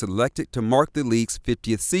players were selected to mark the league's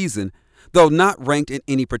 50th season, though not ranked in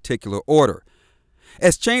any particular order.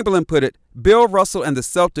 As Chamberlain put it, Bill Russell and the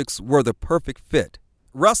Celtics were the perfect fit.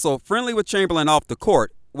 Russell, friendly with Chamberlain off the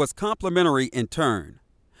court, was complimentary in turn.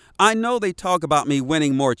 I know they talk about me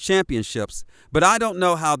winning more championships, but I don't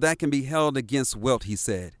know how that can be held against Wilt, he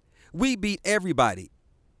said. We beat everybody.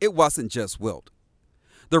 It wasn't just Wilt.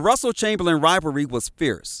 The Russell-Chamberlain rivalry was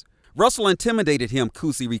fierce. Russell intimidated him,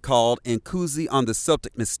 Cousy recalled in Cousy on the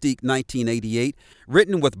Celtic Mystique 1988,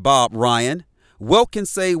 written with Bob Ryan. Wilt can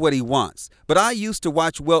say what he wants, but I used to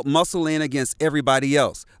watch Wilt muscle in against everybody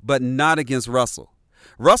else, but not against Russell.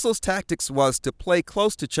 Russell's tactics was to play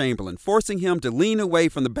close to Chamberlain, forcing him to lean away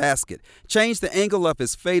from the basket, change the angle of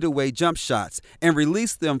his fadeaway jump shots, and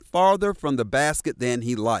release them farther from the basket than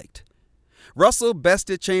he liked. Russell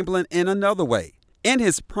bested Chamberlain in another way. In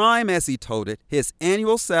his prime, as he told it, his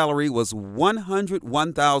annual salary was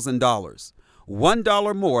 $101,000,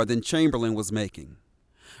 $1 more than Chamberlain was making.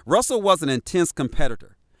 Russell was an intense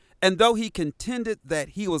competitor, and though he contended that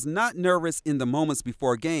he was not nervous in the moments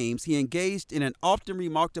before games, he engaged in an often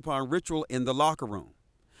remarked upon ritual in the locker room.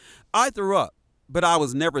 I threw up, but I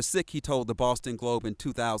was never sick, he told the Boston Globe in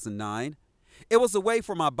 2009. It was a way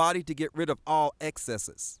for my body to get rid of all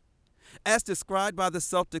excesses. As described by the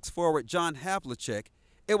Celtics forward John Havlicek,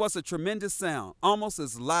 it was a tremendous sound, almost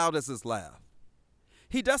as loud as his laugh.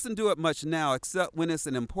 He doesn't do it much now except when it's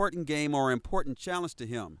an important game or important challenge to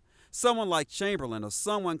him. Someone like Chamberlain or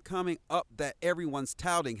someone coming up that everyone's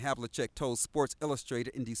touting, Havlicek told Sports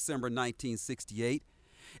Illustrated in December 1968.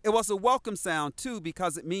 It was a welcome sound, too,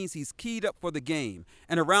 because it means he's keyed up for the game.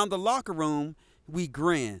 And around the locker room, we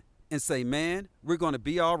grin and say, man, we're going to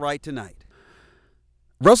be all right tonight.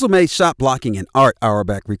 Russell made shot blocking an art,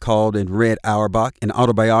 Auerbach recalled in Red Auerbach, an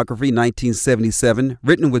autobiography, 1977,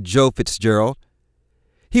 written with Joe Fitzgerald.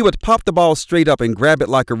 He would pop the ball straight up and grab it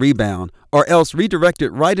like a rebound, or else redirect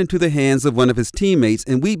it right into the hands of one of his teammates,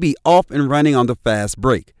 and we'd be off and running on the fast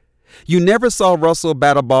break. You never saw Russell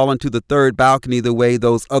bat a ball into the third balcony the way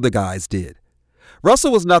those other guys did.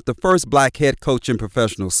 Russell was not the first black head coach in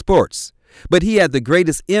professional sports, but he had the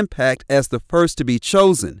greatest impact as the first to be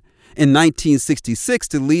chosen in 1966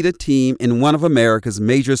 to lead a team in one of America's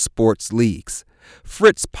major sports leagues.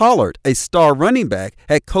 Fritz Pollard, a star running back,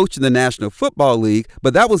 had coached in the National Football League,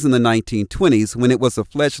 but that was in the 1920s when it was a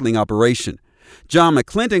fledgling operation. John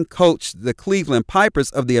McClendon coached the Cleveland Pipers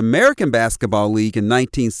of the American Basketball League in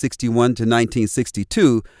 1961 to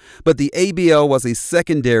 1962, but the ABL was a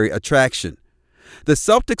secondary attraction. The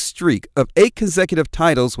Celtics' streak of 8 consecutive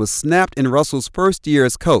titles was snapped in Russell's first year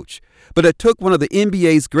as coach, but it took one of the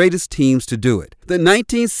NBA's greatest teams to do it. The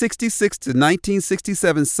 1966 to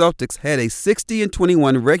 1967 Celtics had a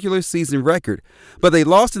 60-21 regular season record, but they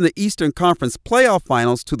lost in the Eastern Conference playoff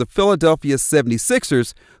finals to the Philadelphia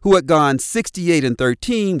 76ers, who had gone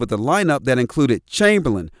 68-13 with a lineup that included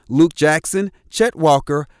Chamberlain, Luke Jackson, Chet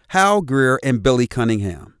Walker, Hal Greer, and Billy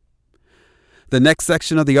Cunningham. The next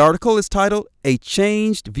section of the article is titled, A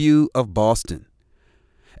Changed View of Boston.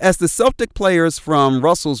 As the Celtic players from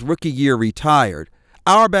Russell's rookie year retired,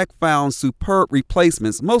 Auerbach found superb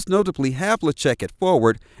replacements, most notably Havlicek at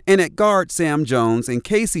forward and at guard Sam Jones and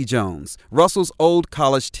Casey Jones, Russell's old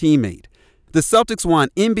college teammate. The Celtics won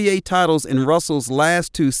NBA titles in Russell's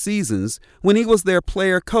last 2 seasons when he was their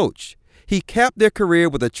player coach. He capped their career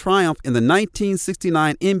with a triumph in the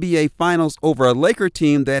 1969 NBA Finals over a Laker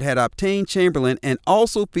team that had obtained Chamberlain and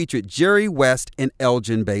also featured Jerry West and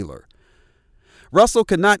Elgin Baylor. Russell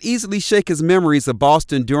could not easily shake his memories of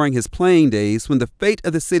Boston during his playing days when the fate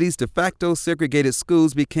of the city's de facto segregated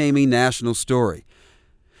schools became a national story.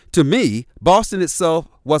 To me, Boston itself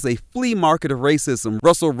was a flea market of racism,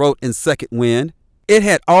 Russell wrote in Second Wind. It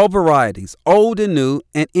had all varieties, old and new,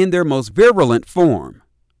 and in their most virulent form.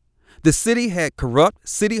 The city had corrupt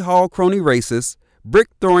City Hall crony racists,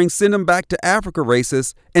 brick-throwing send-them-back-to-Africa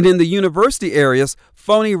racists, and in the university areas,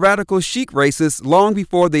 phony radical chic racists long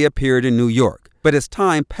before they appeared in New York. But as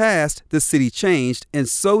time passed, the city changed, and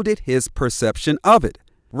so did his perception of it.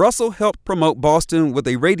 Russell helped promote Boston with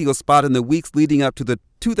a radio spot in the weeks leading up to the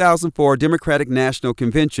 2004 Democratic National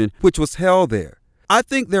Convention, which was held there. I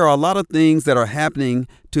think there are a lot of things that are happening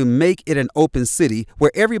to make it an open city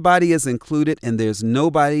where everybody is included and there's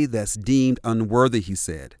nobody that's deemed unworthy, he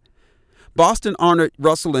said. Boston honored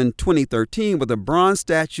Russell in 2013 with a bronze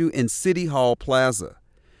statue in City Hall Plaza.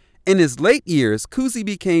 In his late years, Cousy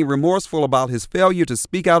became remorseful about his failure to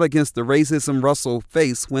speak out against the racism Russell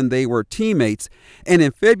faced when they were teammates, and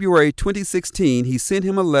in February 2016, he sent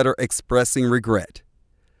him a letter expressing regret.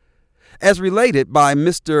 As related by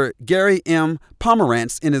Mr. Gary M.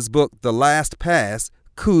 Pomerantz in his book The Last Pass,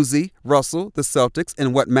 Cousy, Russell, the Celtics,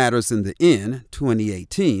 and What Matters in the End,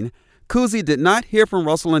 2018, Cousy did not hear from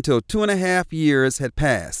Russell until 2.5 years had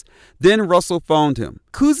passed. Then Russell phoned him.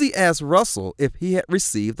 Cousy asked Russell if he had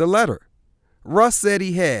received the letter. Russ said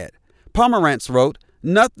he had. Pomerantz wrote,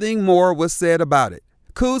 Nothing more was said about it.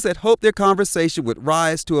 Kuz had hoped their conversation would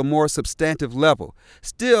rise to a more substantive level.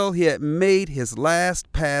 Still, he had made his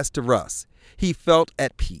last pass to Russ. He felt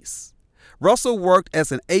at peace. Russell worked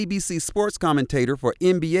as an ABC sports commentator for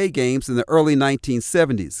NBA games in the early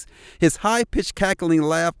 1970s, his high-pitched cackling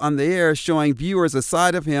laugh on the air showing viewers a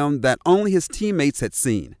side of him that only his teammates had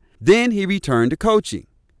seen. Then he returned to coaching.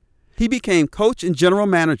 He became coach and general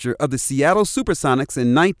manager of the Seattle Supersonics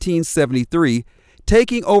in 1973,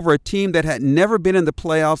 taking over a team that had never been in the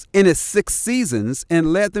playoffs in its 6 seasons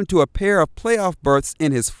and led them to a pair of playoff berths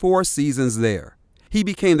in his 4 seasons there. He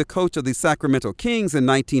became the coach of the Sacramento Kings in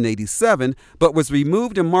 1987, but was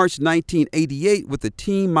removed in March 1988 with the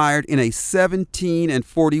team mired in a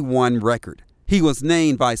 17-41 record. He was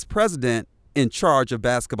named vice president in charge of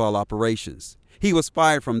basketball operations. He was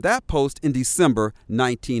fired from that post in December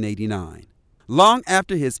 1989. Long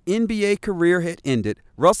after his NBA career had ended,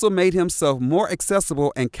 Russell made himself more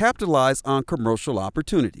accessible and capitalized on commercial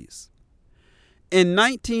opportunities. In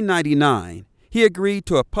 1999, he agreed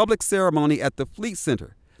to a public ceremony at the Fleet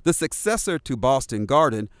Center, the successor to Boston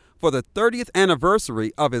Garden, for the 30th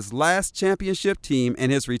anniversary of his last championship team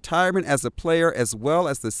and his retirement as a player, as well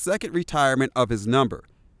as the second retirement of his number.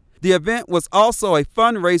 The event was also a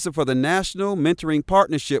fundraiser for the National Mentoring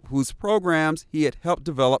Partnership, whose programs he had helped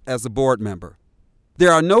develop as a board member.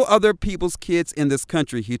 "There are no other people's kids in this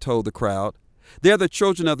country," he told the crowd. "They're the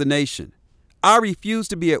children of the nation. I refuse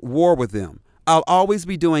to be at war with them. I'll always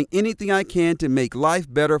be doing anything I can to make life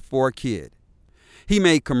better for a kid." He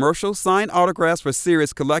made commercials, signed autographs for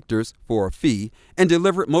serious collectors for a fee, and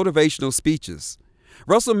delivered motivational speeches.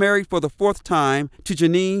 Russell married for the 4th time to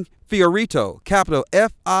Janine Fiorito, capital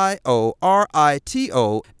Fiorito,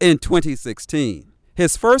 in 2016.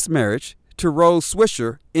 His first marriage, to Rose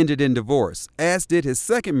Swisher, ended in divorce, as did his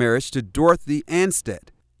second marriage to Dorothy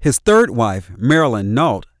Anstead. His third wife, Marilyn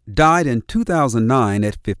Nault, died in 2009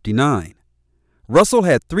 at 59. Russell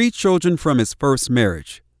had 3 children from his first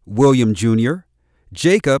marriage: William Jr.,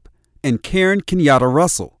 Jacob, and Karen Kenyatta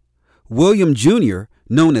Russell. William Jr.,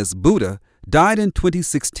 known as Buddha, died in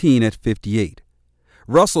 2016 at 58.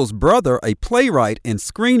 Russell's brother, a playwright and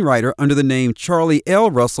screenwriter under the name Charlie L.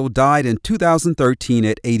 Russell, died in 2013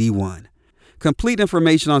 at 81. Complete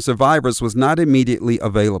information on survivors was not immediately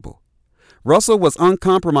available. Russell was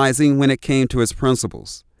uncompromising when it came to his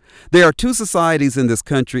principles. "There are 2 societies in this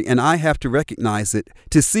country, and I have to recognize it,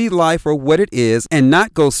 to see life for what it is and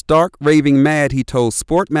not go stark raving mad," he told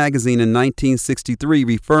Sport magazine in 1963,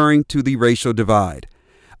 referring to the racial divide.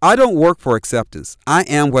 "I don't work for acceptance. I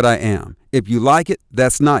am what I am. If you like it,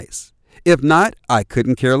 that's nice. If not, I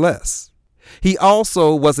couldn't care less." He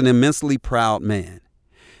also was an immensely proud man.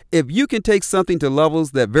 "If you can take something to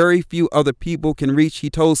levels that very few other people can reach," he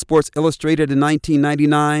told Sports Illustrated in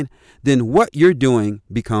 1999, "then what you're doing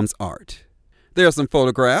becomes art." There are some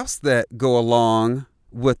photographs that go along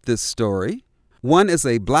with this story. One is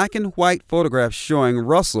a black and white photograph showing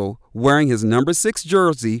Russell wearing his number 6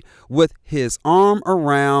 jersey with his arm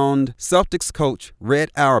around Celtics coach Red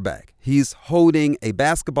Auerbach. He's holding a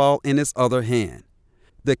basketball in his other hand.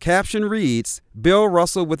 The caption reads, "Bill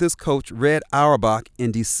Russell with his coach Red Auerbach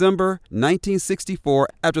in December 1964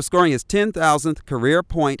 after scoring his 10,000th career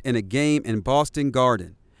point in a game in Boston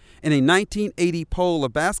Garden." In a 1980 poll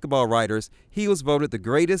of basketball writers, he was voted the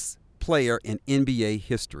greatest player in NBA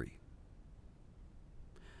history.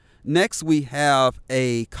 Next, we have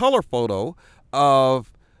a color photo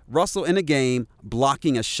of Russell in a game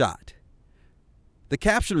blocking a shot. The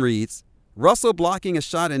caption reads, "Russell blocking a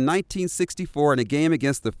shot in 1964 in a game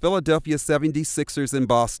against the Philadelphia 76ers in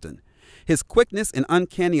Boston. His quickness and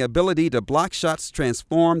uncanny ability to block shots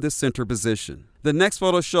transformed the center position." The next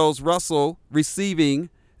photo shows Russell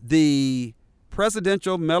receiving the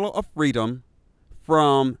Presidential Medal of Freedom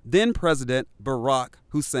from then-President Barack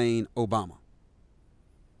Hussein Obama.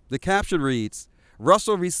 The caption reads,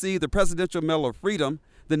 "Russell received the Presidential Medal of Freedom,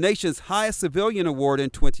 the nation's highest civilian award, in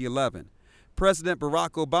 2011. President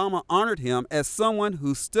Barack Obama honored him as someone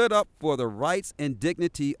who stood up for the rights and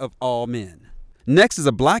dignity of all men." Next is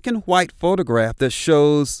a black and white photograph that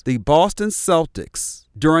shows the Boston Celtics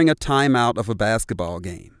during a timeout of a basketball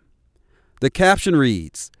game. The caption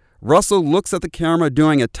reads, "Russell looks at the camera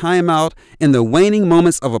during a timeout in the waning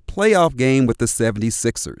moments of a playoff game with the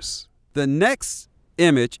 76ers. The next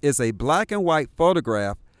image is a black and white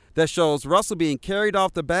photograph that shows Russell being carried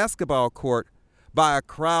off the basketball court by a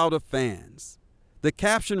crowd of fans. The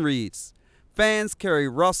caption reads, "Fans carry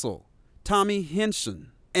Russell, Tommy Henshin,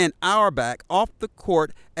 and Auerbach off the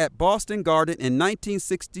court at Boston Garden in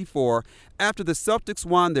 1964 after the Celtics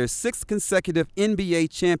won their 6th consecutive NBA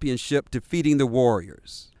championship, defeating the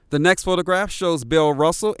Warriors." The next photograph shows Bill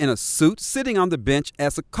Russell in a suit sitting on the bench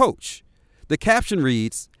as a coach. The caption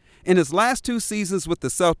reads, "In his last 2 seasons with the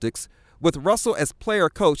Celtics, with Russell as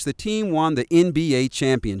player-coach, the team won the NBA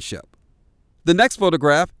championship." The next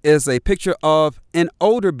photograph is a picture of an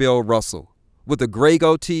older Bill Russell with a gray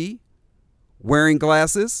goatee, wearing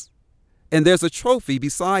glasses, and there's a trophy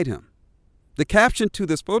beside him. The caption to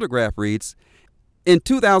this photograph reads, "In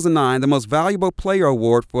 2009, the Most Valuable Player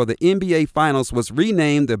Award for the NBA Finals was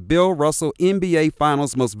renamed the Bill Russell NBA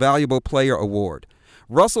Finals Most Valuable Player Award.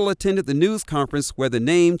 Russell attended the news conference where the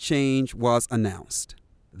name change was announced."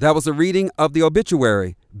 That was a reading of the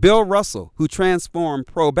obituary. Bill Russell, who transformed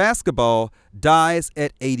pro basketball, dies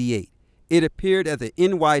at 88. It appeared at the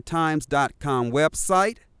nytimes.com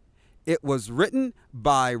website. It was written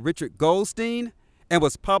by Richard Goldstein and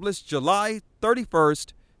was published July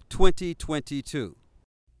 31st, 2022.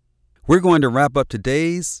 We're going to wrap up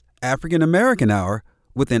today's African American Hour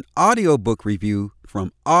with an audiobook review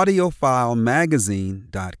from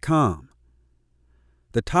audiofilemagazine.com.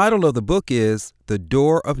 The title of the book is The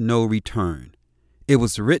Door of No Return. It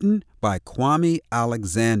was written by Kwame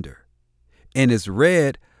Alexander and is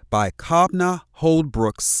read by Kobna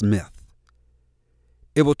Holdbrook Smith.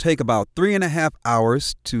 It will take about 3.5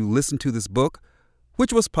 hours to listen to this book,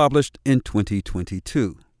 which was published in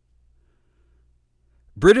 2022.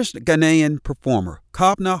 British Ghanaian performer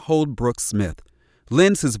Kobna Holdbrook Smith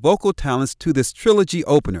lends his vocal talents to this trilogy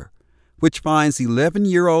opener, which finds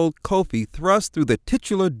 11-year-old Kofi thrust through the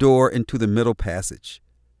titular door into the middle passage.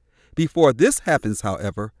 Before this happens,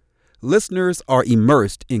 however, listeners are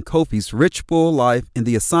immersed in Kofi's rich, full life in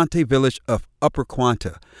the Asante village of Upper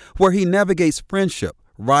Kwanta, where he navigates friendship,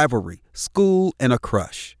 rivalry, school, and a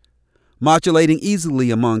crush. Modulating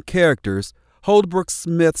easily among characters, Holdbrook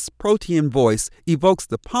Smith's protean voice evokes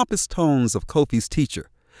the pompous tones of Kofi's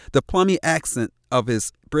teacher, the plummy accent of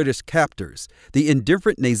his British captors, the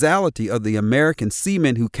indifferent nasality of the American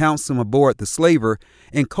seaman who counts him aboard the slaver,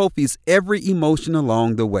 and Kofi's every emotion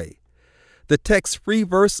along the way. The text-free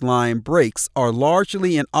verse line breaks are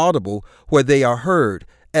largely inaudible where they are heard,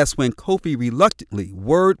 as when Kofi reluctantly,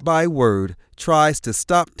 word by word, tries to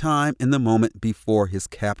stop time in the moment before his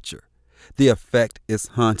capture. The effect is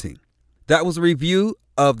haunting. That was a review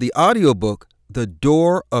of the audiobook, The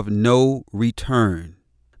Door of No Return.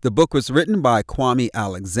 The book was written by Kwame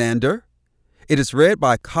Alexander. It is read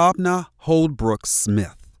by Kobna Holdbrook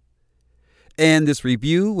Smith. And this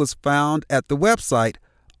review was found at the website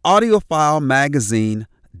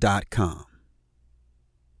audiofilemagazine.com.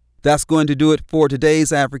 That's going to do it for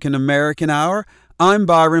today's African American Hour. I'm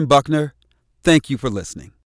Byron Buckner. Thank you for listening.